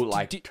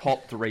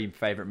 top 3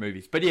 favorite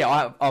movies. But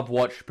yeah, I've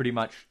watched pretty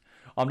much.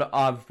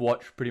 I've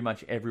watched pretty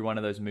much every one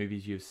of those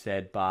movies you've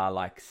said, bar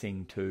like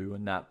Sing 2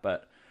 and that.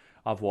 But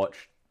I've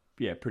watched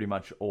pretty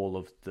much all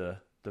of the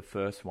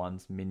first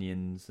ones,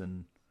 Minions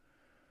and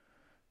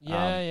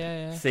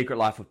Secret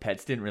Life of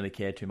Pets. Didn't really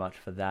care too much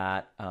for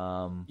that. The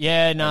Lorax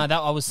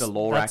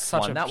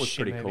one. That was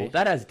pretty cool.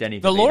 That has Danny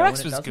DeVito. The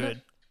Lorax was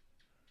good.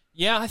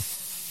 Yeah, I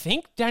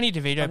think Danny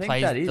DeVito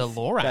plays the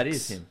Lorax. That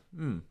is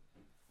him.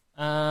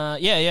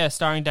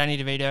 Starring Danny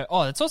DeVito.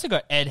 Oh, it's also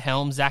got Ed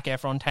Helms, Zac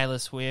Efron, Taylor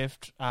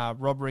Swift,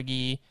 Rob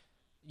Riggy.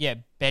 Yeah,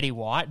 Betty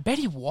White.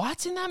 Betty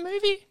White's in that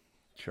movie?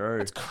 True.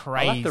 That's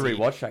crazy. I'll have to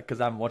rewatch that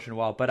because I haven't watched it in a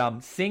while.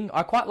 But Sing,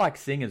 I quite like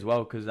Sing as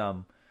well because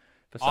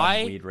for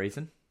some weird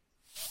reason.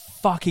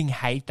 Fucking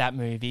hate that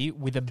movie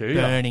with a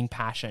burning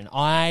passion.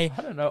 I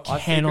don't know. I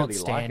cannot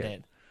stand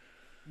it.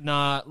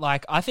 No,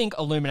 like, I think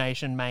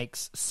Illumination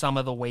makes some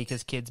of the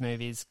weakest kids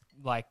movies,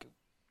 like,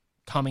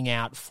 coming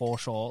out for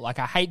sure. Like,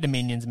 I hate the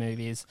Minions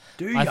movies.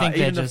 I think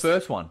even the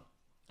first one.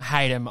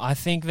 Hate them. I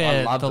think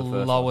they're the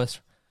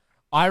lowest.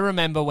 I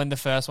remember when the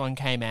first one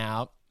came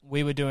out,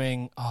 we were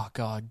doing, oh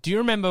God, do you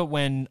remember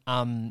when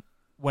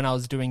when I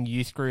was doing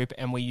youth group,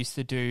 and we used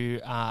to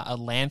do a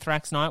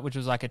Lanthrax night, which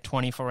was like a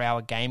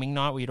 24-hour gaming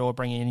night where you'd all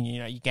bring in,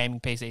 your gaming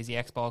PCs,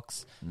 your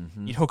Xbox,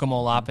 you'd hook them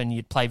all up, and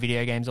you'd play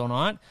video games all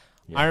night.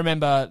 Yeah. I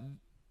remember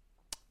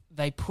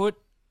they put,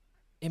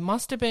 it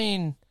must have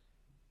been,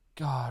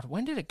 God,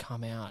 when did it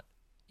come out?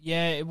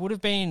 Yeah, it would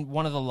have been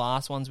one of the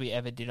last ones we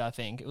ever did, I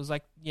think. It was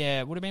like,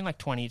 it would have been like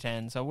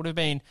 2010. So it would have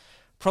been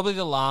probably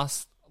the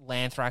last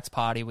Lanthrax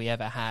party we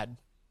ever had.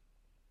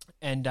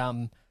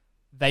 And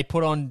they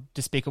put on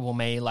Despicable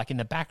Me like in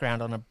the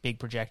background on a big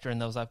projector, and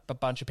there was like a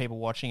bunch of people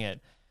watching it.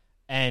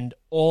 And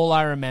all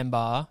I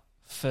remember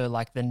for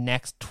like the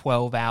next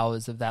 12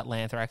 hours of that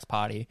Lanthrax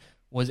party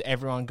was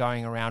everyone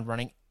going around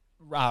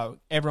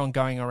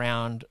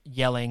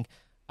yelling,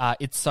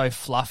 "It's so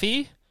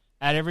fluffy,"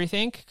 at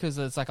everything, because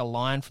there's like a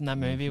line from that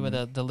movie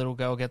where the little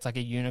girl gets like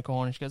a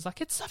unicorn and she goes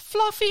like, "It's so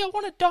fluffy, I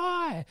want to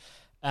die."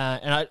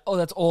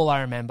 That's all I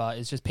remember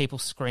is just people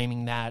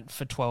screaming that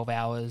for 12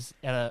 hours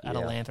at a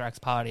Lanthrax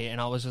party. And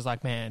I was just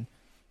like, man,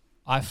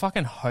 I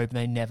fucking hope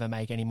they never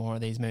make any more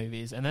of these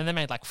movies. And then they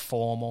made like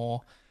 4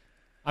 more.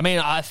 I mean,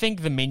 I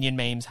think the Minion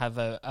memes have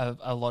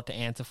a lot to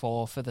answer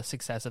for the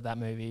success of that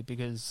movie,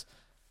 because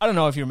I don't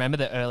know if you remember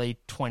the early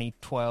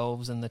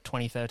 2012s and the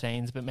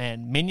 2013s, but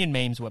man, Minion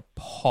memes were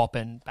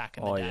popping back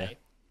in the day. Yeah.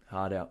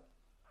 Hard out.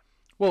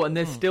 Well, and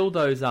there's still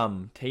those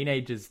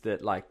teenagers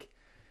that like,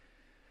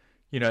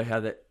 how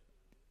they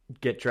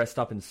get dressed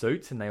up in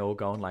suits and they all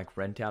go and like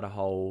rent out a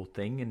whole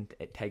thing and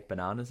take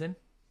bananas in.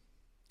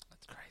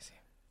 That's crazy.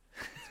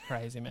 It's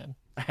crazy, man.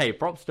 Hey,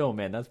 props to 'em,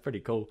 man. That's pretty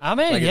cool. I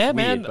mean, like, yeah, it's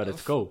weird, man. But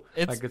it's cool.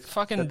 It's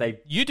fucking.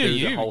 You do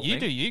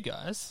you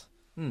guys.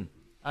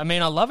 I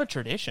mean, I love a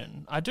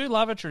tradition. I do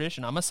love a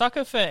tradition. I'm a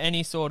sucker for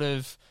any sort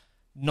of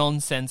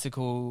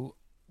nonsensical,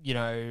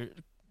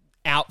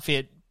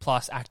 outfit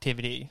plus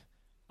activity.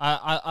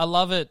 I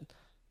love it.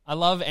 I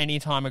love any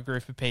time a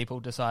group of people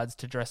decides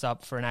to dress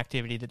up for an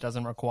activity that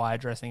doesn't require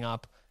dressing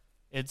up.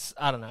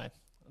 I don't know.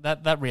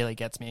 That really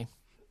gets me.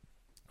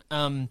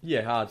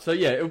 Yeah, hard. So,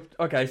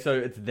 okay, so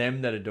it's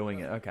them that are doing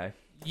it. Okay.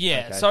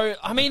 Yeah, okay. So,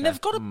 I mean,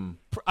 they've got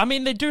I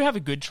mean, they do have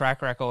a good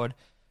track record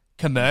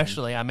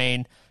commercially. I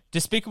mean,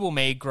 Despicable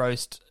Me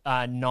grossed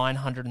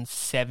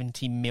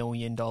 $970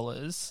 million.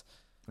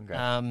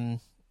 Okay.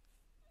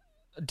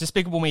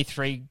 Despicable Me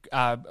 3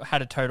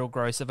 had a total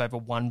gross of over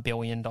 $1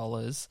 billion.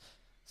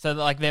 So,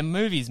 like, their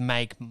movies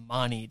make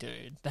money,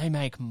 dude. They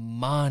make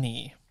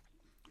money.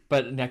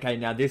 But, okay,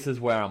 now this is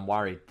where I'm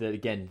worried. That,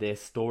 again, their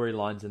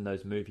storylines in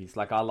those movies.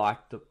 Like,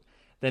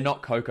 they're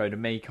not Coco. To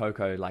me,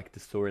 Coco, like, the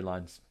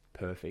storyline's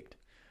perfect.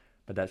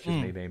 But that's just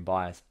me being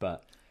biased.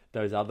 But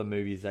those other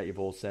movies that you've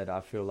all said,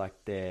 I feel like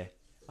they're...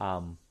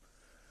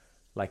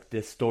 like,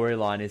 their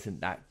storyline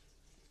isn't that...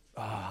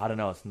 I don't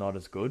know, it's not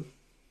as good.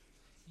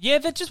 Yeah,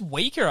 they're just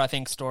weaker, I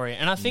think, story.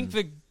 And I think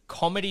the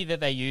comedy that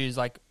they use,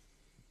 like...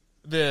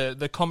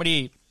 The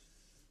comedy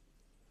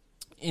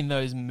in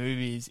those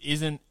movies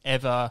isn't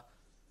ever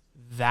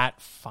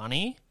that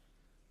funny.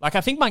 Like,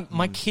 I think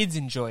my kids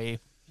enjoy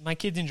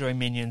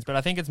Minions, but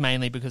I think it's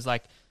mainly because,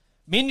 like,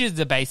 Minions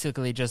are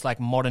basically just like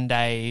modern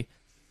day.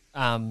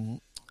 I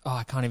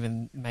can't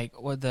even make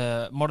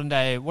the modern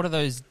day. What are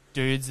those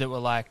dudes that were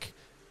like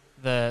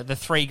the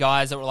 3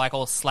 guys that were like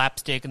all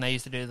slapstick, and they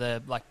used to do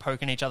the like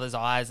poking each other's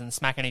eyes and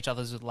smacking each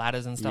other's with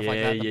ladders and stuff like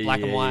that. The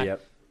black and white.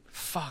 Yep.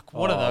 Fuck,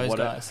 what are those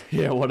guys?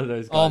 What are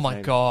those guys? Oh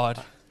my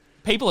god,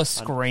 people are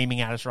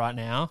screaming at us right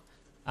now.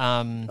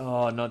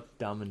 Not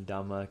Dumb and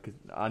Dumber. 'Cause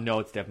I know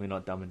it's definitely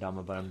not Dumb and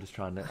Dumber, but I'm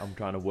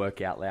trying to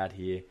work out loud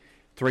here.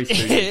 Three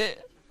Stooges.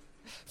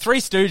 Three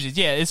Stooges.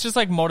 Yeah, it's just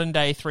like modern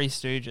day Three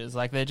Stooges.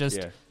 Like, they're just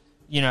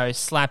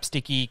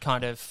slapsticky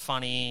kind of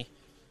funny,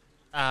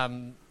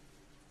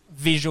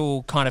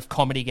 visual kind of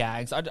comedy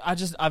gags.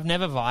 I've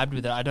never vibed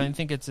with it. I don't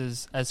think it's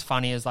as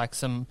funny as like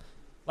some,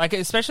 like,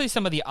 especially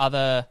some of the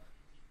other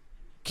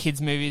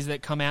kids movies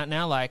that come out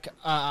now. Like,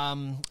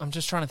 I'm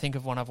just trying to think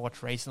of one I've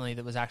watched recently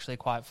that was actually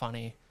quite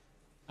funny.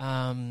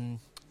 Drawing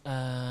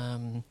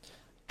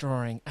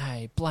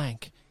a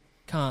blank.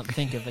 Can't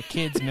think of a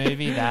kids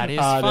movie that is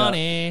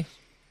funny.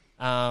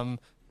 No.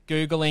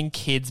 Googling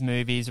kids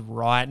movies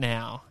right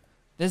now.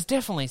 There's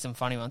definitely some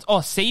funny ones.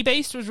 Oh, Sea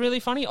Beast was really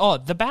funny. Oh,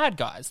 The Bad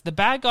Guys. The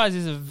Bad Guys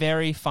is a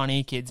very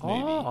funny kids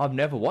movie. Oh, I've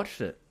never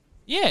watched it.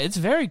 Yeah, it's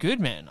very good,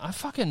 man. I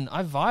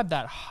vibe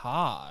that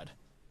hard.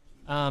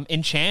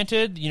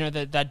 Enchanted,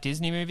 that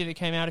Disney movie that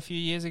came out a few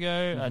years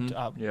ago,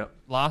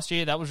 last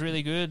year, that was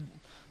really good.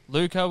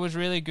 Luca was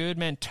really good,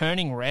 man.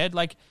 Turning Red,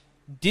 like,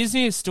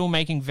 Disney is still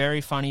making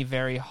very funny,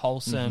 very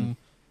wholesome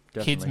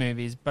kids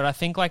movies, but I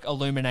think like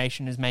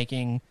Illumination is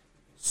making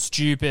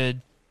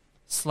stupid,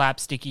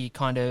 slapsticky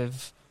kind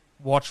of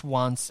watch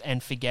once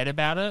and forget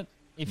about it,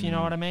 if you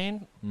know what I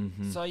mean.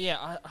 So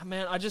yeah,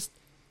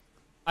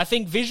 I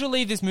think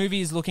visually this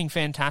movie is looking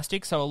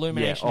fantastic. So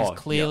Illumination is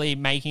clearly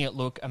making it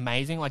look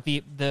amazing. Like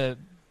the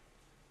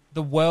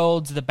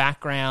worlds, the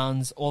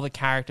backgrounds, all the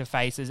character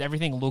faces,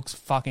 everything looks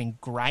fucking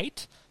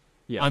great.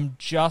 Yeah. I'm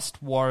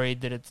just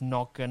worried that it's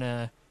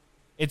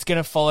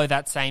gonna follow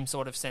that same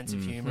sort of sense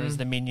of humor as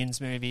the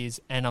Minions movies,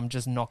 and I'm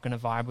just not gonna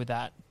vibe with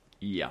that.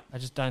 Yeah. I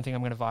just don't think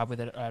I'm going to vibe with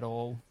it at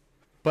all.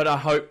 But I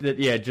hope that,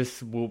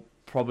 just we'll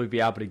probably be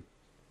able to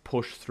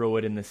push through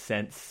it in the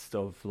sense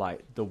of,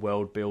 like, the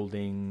world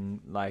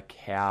building, like,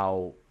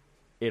 how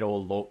it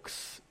all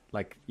looks,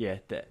 like,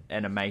 the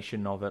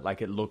animation of it,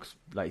 like, it looks,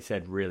 like you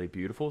said, really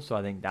beautiful. So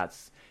I think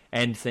that's,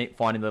 and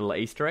finding little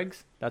Easter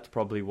eggs, that's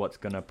probably what's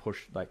going to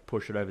push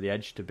it over the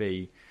edge to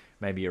be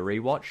maybe a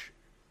rewatch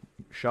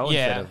show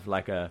instead of,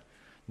 like, a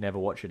never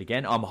watch it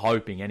again. I'm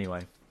hoping,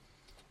 anyway.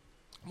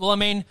 Well, I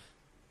mean,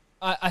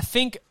 I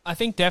think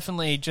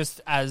definitely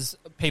just as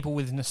people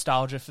with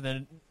nostalgia for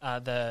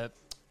the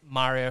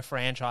Mario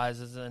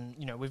franchises, and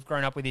we've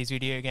grown up with these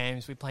video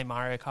games, we play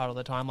Mario Kart all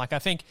the time. Like, I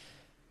think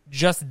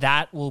just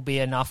that will be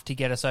enough to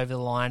get us over the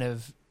line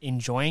of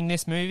enjoying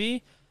this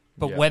movie.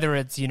 But whether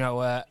it's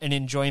an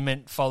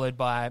enjoyment followed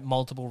by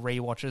multiple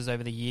rewatches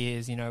over the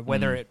years,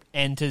 whether it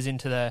enters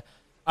into the,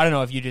 I don't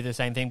know if you do the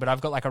same thing, but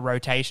I've got like a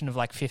rotation of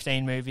like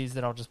 15 movies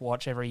that I'll just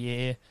watch every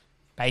year,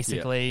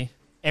 basically. Yeah.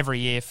 Every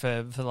year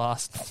for the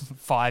last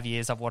 5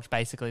 years, I've watched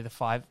basically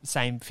the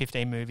same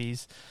 15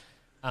 movies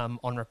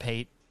on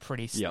repeat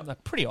pretty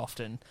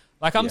often.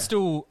 Like I'm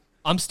still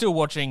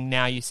watching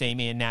Now You See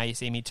Me and Now You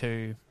See Me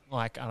 2,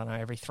 like, I don't know,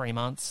 every 3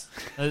 months.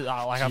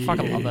 Like, I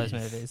fucking love those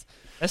movies.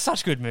 They're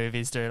such good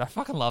movies, dude. I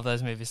fucking love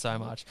those movies so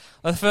much.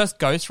 The first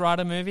Ghost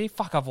Rider movie,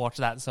 I've watched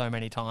that so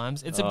many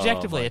times. It's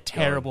objectively a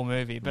terrible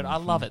movie, but I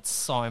love it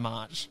so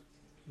much.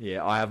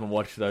 Yeah, I haven't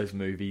watched those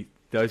movies.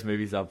 Those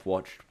movies I've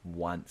watched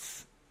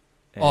once.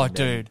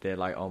 Dude. They're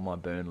like on my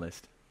burn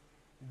list.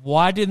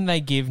 Why didn't they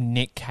give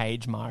Nick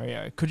Cage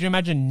Mario? Could you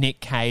imagine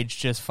Nick Cage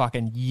just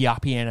fucking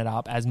yuppieing it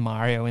up as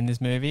Mario in this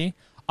movie?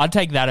 I'd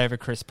take that over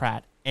Chris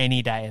Pratt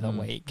any day of the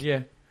week.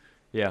 Yeah.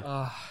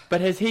 Yeah.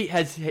 But has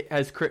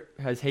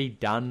he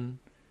done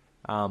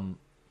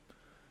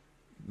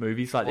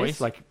movies like this?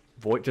 Like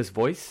just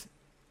voice?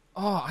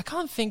 Oh, I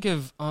can't think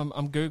of I'm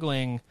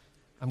googling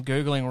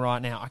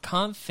right now. I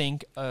can't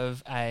think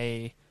of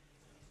a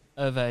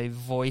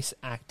voice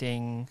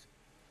acting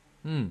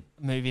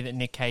movie that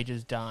Nick Cage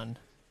has done.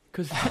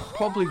 Because that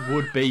probably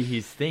would be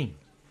his thing.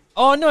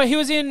 Oh no, he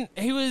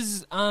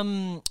was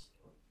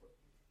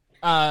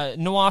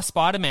Noir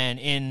Spider-Man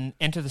in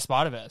Enter the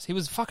Spider-Verse. He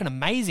was fucking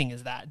amazing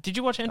as that. Did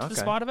you watch Enter the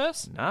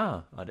Spider-Verse?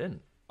 Nah, I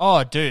didn't.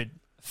 Oh, dude,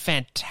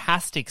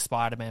 fantastic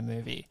Spider-Man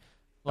movie.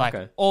 Like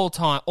all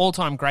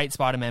time great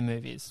Spider-Man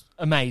movies.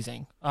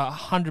 Amazing.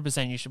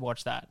 100% you should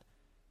watch that.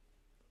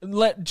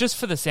 Just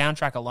for the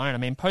soundtrack alone. I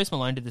mean, Post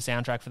Malone did the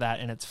soundtrack for that,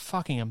 and it's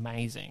fucking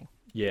amazing.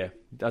 Yeah,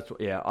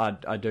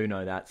 I do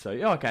know that. So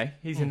okay,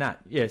 he's in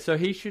that. Yeah, so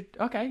he should.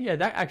 Okay, yeah,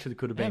 that actually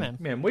could have been.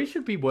 Man, we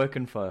should be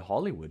working for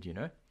Hollywood,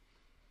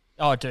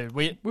 Oh, dude,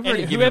 we've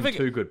already given them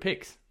 2 good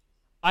picks.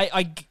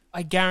 I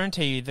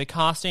guarantee you, the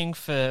casting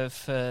for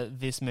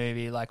this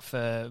movie, like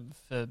for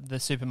the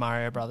Super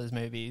Mario Brothers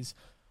movies,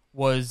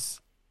 was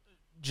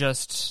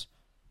just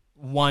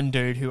one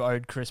dude who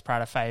owed Chris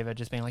Pratt a favor,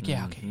 just being like,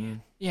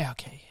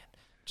 okay.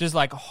 Just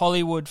like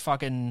Hollywood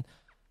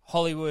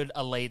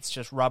elites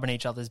just rubbing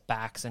each other's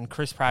backs, and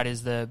Chris Pratt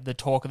is the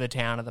talk of the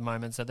town at the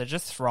moment, so they're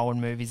just throwing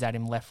movies at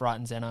him left, right,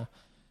 and center.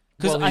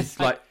 Well,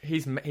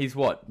 he's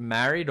what,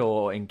 married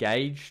or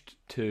engaged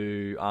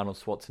to Arnold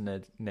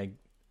Schwarzenegger?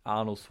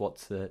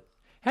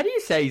 How do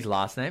you say his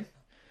last name?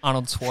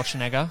 Arnold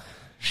Schwarzenegger.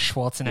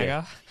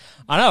 Yeah.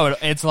 I know,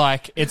 it's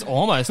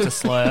almost a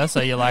slur,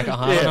 so you're like,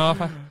 I don't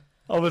know if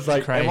I was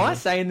like, crazy. Am I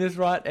saying this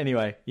right?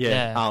 Anyway,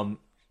 yeah.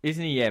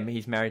 Isn't he,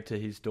 he's married to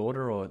his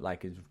daughter, or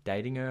like is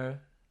dating her?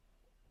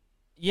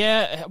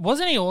 Yeah,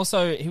 wasn't he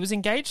also, he was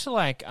engaged to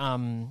like,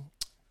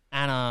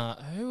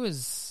 Anna, who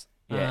was...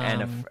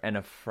 Yeah,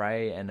 Anna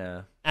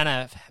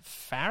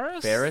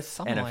Faris?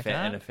 Something like that.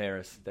 Anna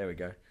Faris. There we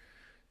go.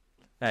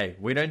 Hey,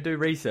 we don't do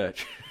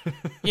research.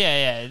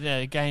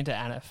 yeah, going to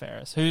Anna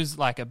Faris, who's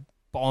like a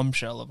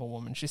bombshell of a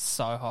woman. She's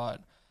so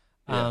hot.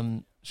 Yeah.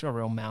 She's got a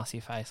real mousy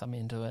face. I'm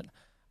into it.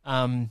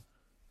 I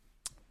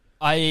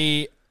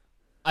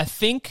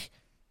think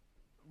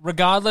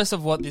regardless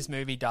of what this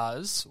movie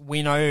does,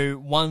 we know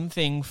one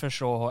thing for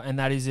sure, and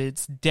that is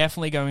it's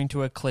definitely going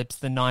to eclipse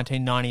the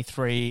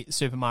 1993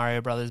 Super Mario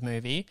Brothers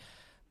movie,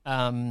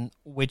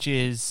 which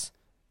is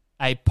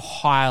a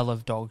pile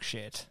of dog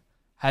shit.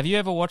 Have you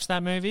ever watched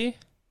that movie?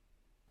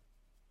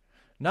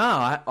 No,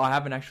 I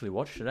haven't actually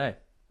watched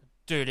it,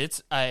 Dude,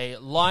 it's a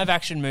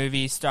live-action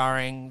movie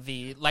starring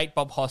the late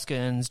Bob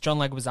Hoskins, John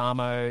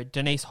Leguizamo,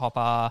 Denise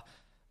Hopper.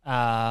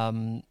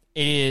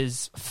 It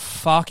is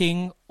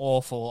fucking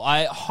awful.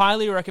 I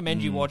highly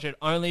recommend you watch it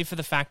only for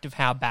the fact of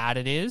how bad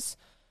it is.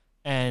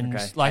 And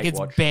it's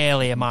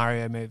barely a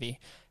Mario movie.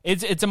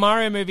 It's a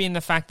Mario movie in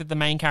the fact that the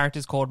main character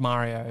is called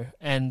Mario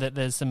and that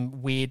there's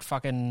some weird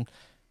fucking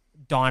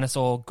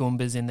dinosaur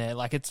Goombas in there.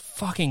 Like, it's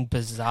fucking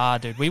bizarre,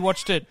 dude. We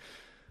watched it...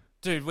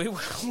 Dude, we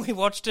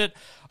watched it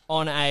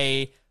on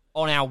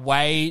our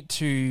way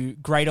to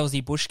Great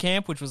Aussie Bush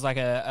Camp, which was like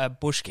a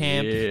bush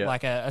camp,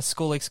 like a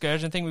school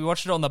excursion thing. We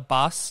watched it on the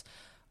bus.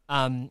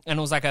 And it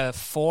was like a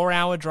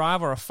 4-hour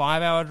drive or a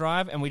 5-hour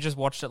drive, and we just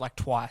watched it like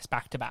twice,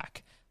 back to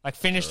back. Like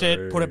finished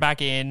it, put it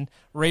back in,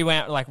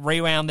 rewound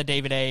the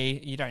DVD.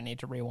 You don't need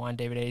to rewind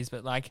DVDs,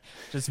 but like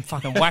just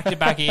fucking whacked it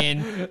back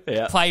in,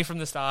 play from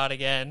the start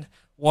again,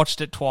 watched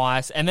it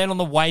twice, and then on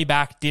the way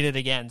back did it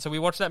again. So we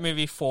watched that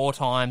movie 4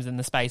 times in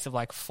the space of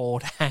like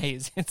 4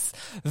 days. It's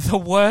the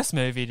worst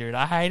movie, dude.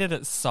 I hated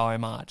it so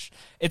much.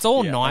 It's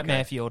all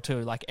nightmare fuel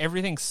too. Like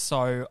everything's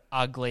so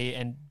ugly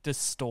and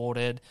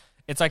distorted.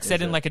 It's like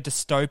set in like a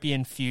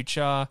dystopian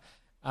future.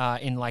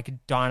 In like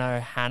Dino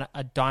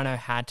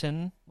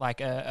Hatton, like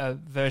a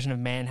version of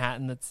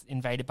Manhattan that's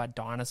invaded by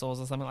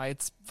dinosaurs or something. Like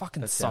it's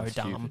fucking so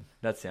dumb.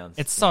 Stupid.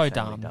 It's so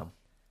dumb.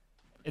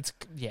 It's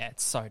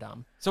so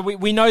dumb. So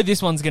we know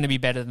this one's going to be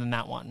better than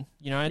that one.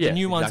 You know, the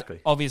new one's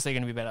obviously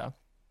going to be better.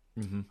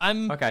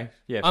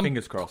 Mm-hmm.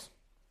 Fingers crossed.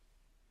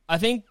 I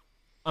think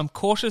I'm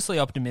cautiously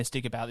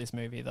optimistic about this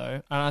movie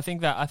though, and I think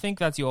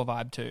that's your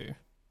vibe too.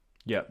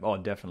 Yeah,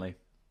 definitely.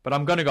 But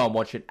I'm going to go and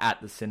watch it at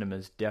the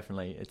cinemas.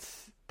 Definitely,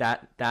 it's.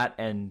 That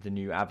and the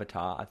new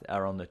Avatar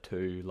are on the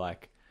 2,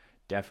 like,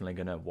 definitely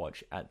going to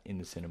watch in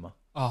the cinema.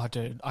 Oh,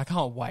 dude, I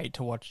can't wait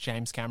to watch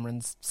James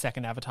Cameron's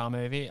second Avatar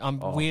movie. I'm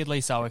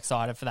weirdly so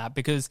excited for that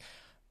because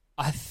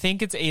I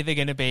think it's either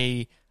going to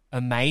be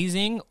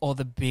amazing or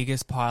the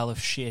biggest pile of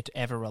shit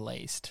ever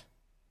released.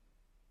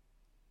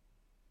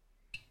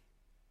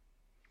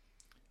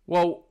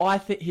 Well,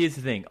 here's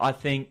the thing. I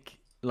think,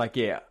 like,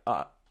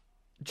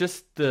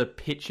 just the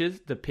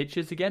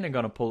pictures again are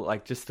going to pull,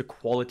 like, just the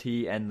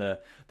quality and the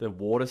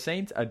water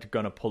scenes are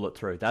going to pull it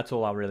through. That's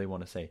all I really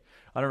want to see.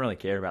 I don't really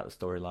care about the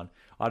storyline.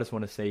 I just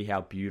want to see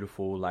how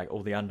beautiful, like,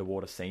 all the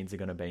underwater scenes are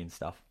going to be and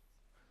stuff.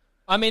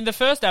 I mean, the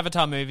first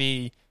Avatar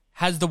movie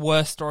has the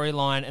worst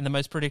storyline and the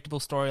most predictable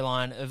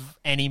storyline of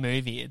any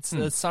movie. It's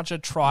such a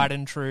tried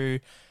and true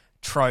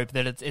trope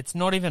that it's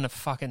not even a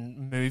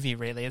fucking movie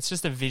really. It's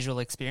just a visual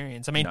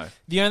experience. I mean,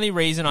 the only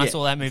reason I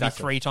saw that movie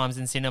 3 times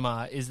in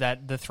cinema is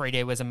that the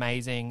 3D was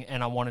amazing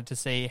and I wanted to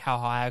see how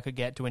high I could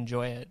get to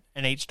enjoy it.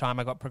 And each time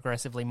I got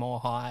progressively more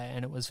high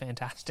and it was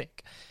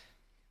fantastic.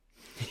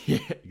 Yeah,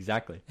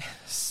 exactly.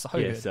 So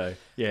good. So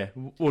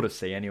we'll just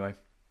see anyway.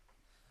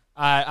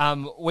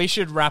 We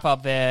should wrap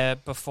up there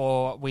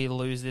before we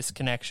lose this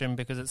connection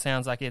because it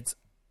sounds like it's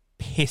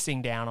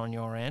pissing down on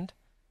your end.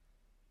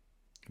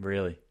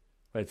 Really?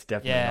 But it's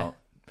definitely not.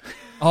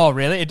 Oh,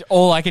 really?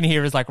 All I can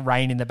hear is like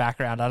rain in the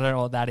background. I don't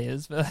know what that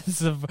is, but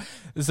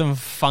there's some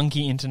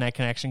funky internet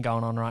connection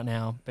going on right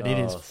now, but it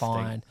is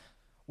fine.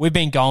 We've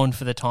been going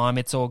for the time.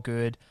 It's all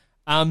good.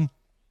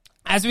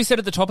 As we said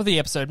at the top of the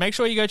episode, make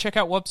sure you go check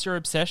out What's Your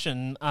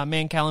Obsession. Me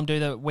and Callum do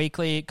the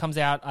weekly. It comes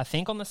out, I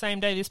think, on the same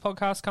day this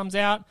podcast comes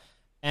out,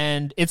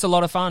 and it's a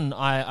lot of fun.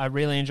 I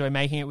really enjoy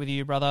making it with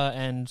you, brother,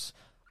 and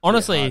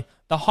honestly,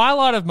 the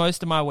highlight of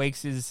most of my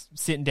weeks is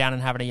sitting down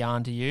and having a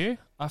yarn to you.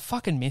 I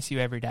fucking miss you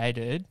every day,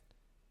 dude.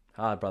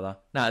 Hard, brother.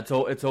 No,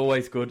 it's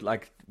always good.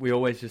 Like, we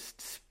always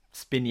just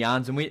spin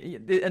yarns, and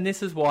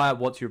this is why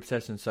What's Your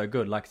Obsession is so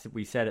good. Like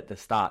we said at the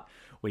start,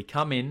 we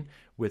come in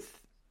with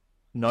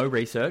no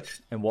research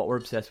and what we're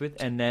obsessed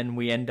with, and then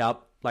we end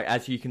up, like,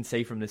 as you can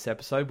see from this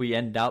episode, we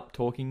end up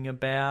talking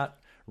about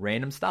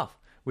random stuff.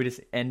 We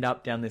just end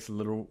up down this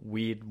little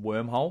weird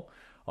wormhole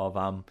of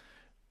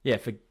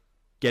for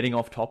getting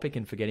off topic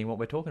and forgetting what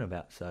we're talking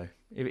about. So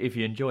if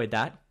you enjoyed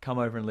that, come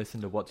over and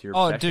listen to What's Your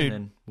Obsession,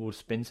 and we'll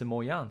spin some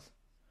more yarns.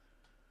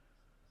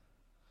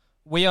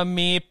 We are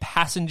mere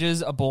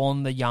passengers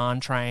aboard the yarn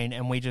train,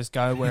 and we just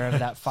go wherever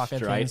that fucker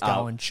thing's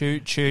going.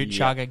 Shoot,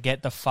 chugga,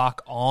 get the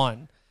fuck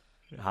on.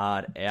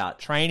 Hard out.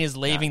 Train is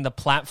leaving the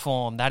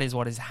platform. That is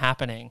what is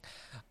happening.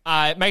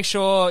 Make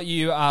sure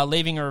you are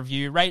leaving a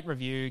review,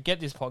 review,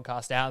 get this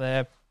podcast out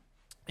there.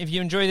 If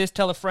you enjoy this,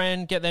 tell a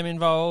friend, get them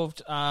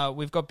involved.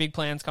 We've got big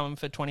plans coming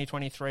for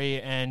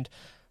 2023, and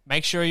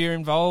make sure you're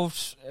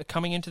involved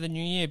coming into the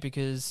new year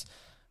because,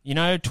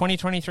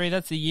 2023,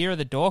 that's the year of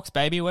the dorks,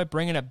 baby. We're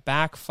bringing it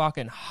back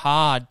fucking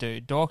hard,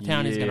 dude.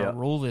 Dorktown is going to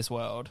rule this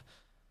world.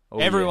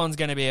 Everyone's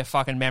going to be a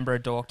fucking member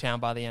of Dorktown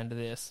by the end of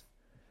this.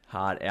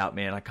 Hard out,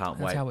 man. I can't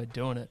wait. That's how we're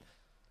doing it.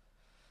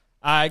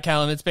 All right,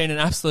 Callum, it's been an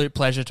absolute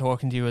pleasure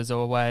talking to you as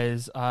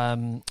always.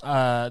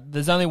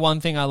 There's only one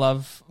thing I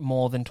love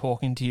more than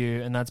talking to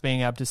you, and that's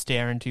being able to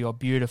stare into your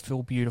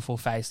beautiful, beautiful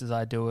face as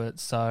I do it.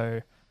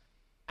 So,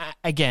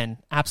 again,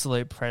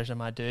 absolute pleasure,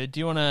 my dude. Do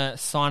you want to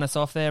sign us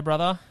off there,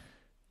 brother?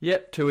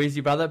 Yep, too easy,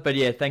 brother. But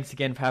yeah, thanks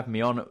again for having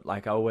me on.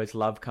 Like, I always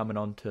love coming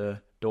on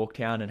to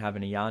Dorktown and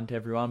having a yarn to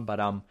everyone. But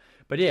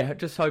yeah,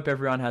 just hope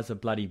everyone has a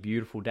bloody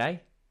beautiful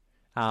day.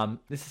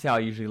 This is how I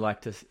usually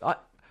like to...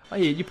 Oh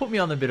yeah, you put me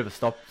on a bit of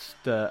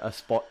a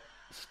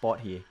spot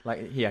here.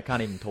 Like, here, I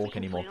can't even talk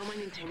anymore.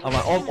 I'm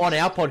like, on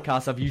our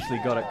podcast, I've usually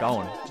got it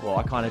going. Well,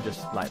 I kind of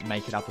just like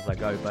make it up as I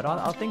go. But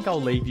I think I'll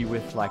leave you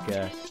with like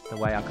the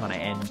way I kind of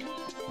end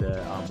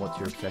the What's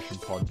Your Obsession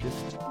pod.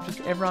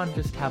 Just everyone,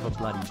 just have a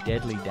bloody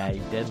deadly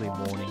day, deadly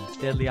morning,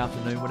 deadly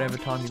afternoon, whatever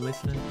time you're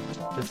listening.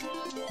 Just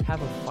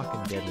have a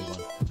fucking deadly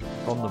one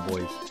from the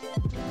boys.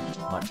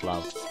 Much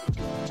love.